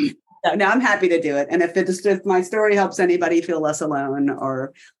 No, I'm happy to do it. And if my story helps anybody feel less alone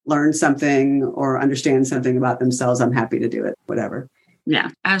or learn something or understand something about themselves, I'm happy to do it. Whatever. Yeah.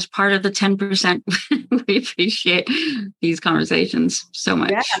 As part of the 10%, we appreciate these conversations so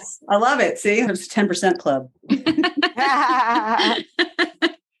much. Yes, I love it. See, there's a 10% club.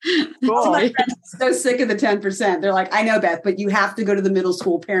 All my friends are so sick of the 10%. They're like, I know, Beth, but you have to go to the middle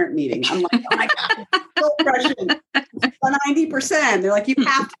school parent meeting. I'm like, oh my God, so crushing. 90%. They're like, you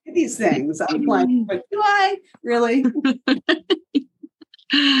have to do these things. I'm like, but do I really?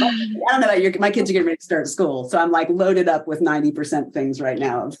 I don't know about my kids are getting ready to start school. So I'm like loaded up with 90% things right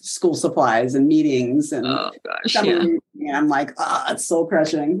now of school supplies and meetings. And and I'm like, it's soul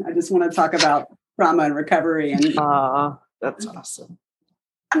crushing. I just want to talk about trauma and recovery. And that's awesome.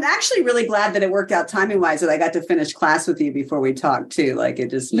 I'm actually really glad that it worked out timing wise that I got to finish class with you before we talked too. Like it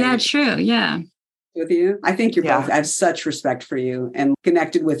just true. Yeah. With you. I think you're both, I have such respect for you and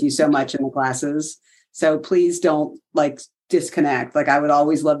connected with you so much in the classes. So please don't like disconnect. Like I would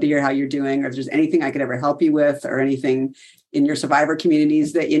always love to hear how you're doing, or if there's anything I could ever help you with or anything in your survivor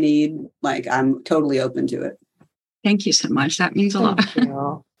communities that you need, like I'm totally open to it. Thank you so much. That means a lot. Thank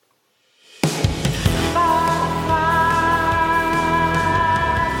you.